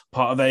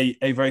part of a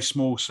very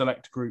small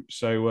select group.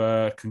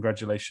 So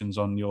congratulations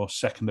on your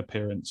second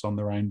appearance on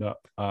the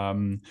Roundup.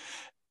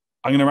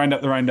 I'm going to round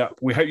up the Roundup.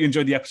 We hope you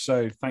enjoyed the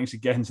episode. Thanks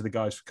again to the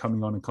guys for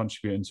coming on and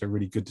contributing to a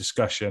really good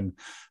discussion.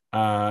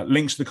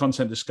 Links to the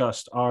content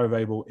discussed are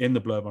available in the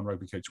blurb on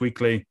Rugby Coach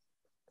Weekly.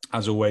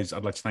 As always,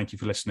 I'd like to thank you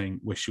for listening.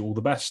 Wish you all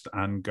the best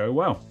and go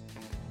well.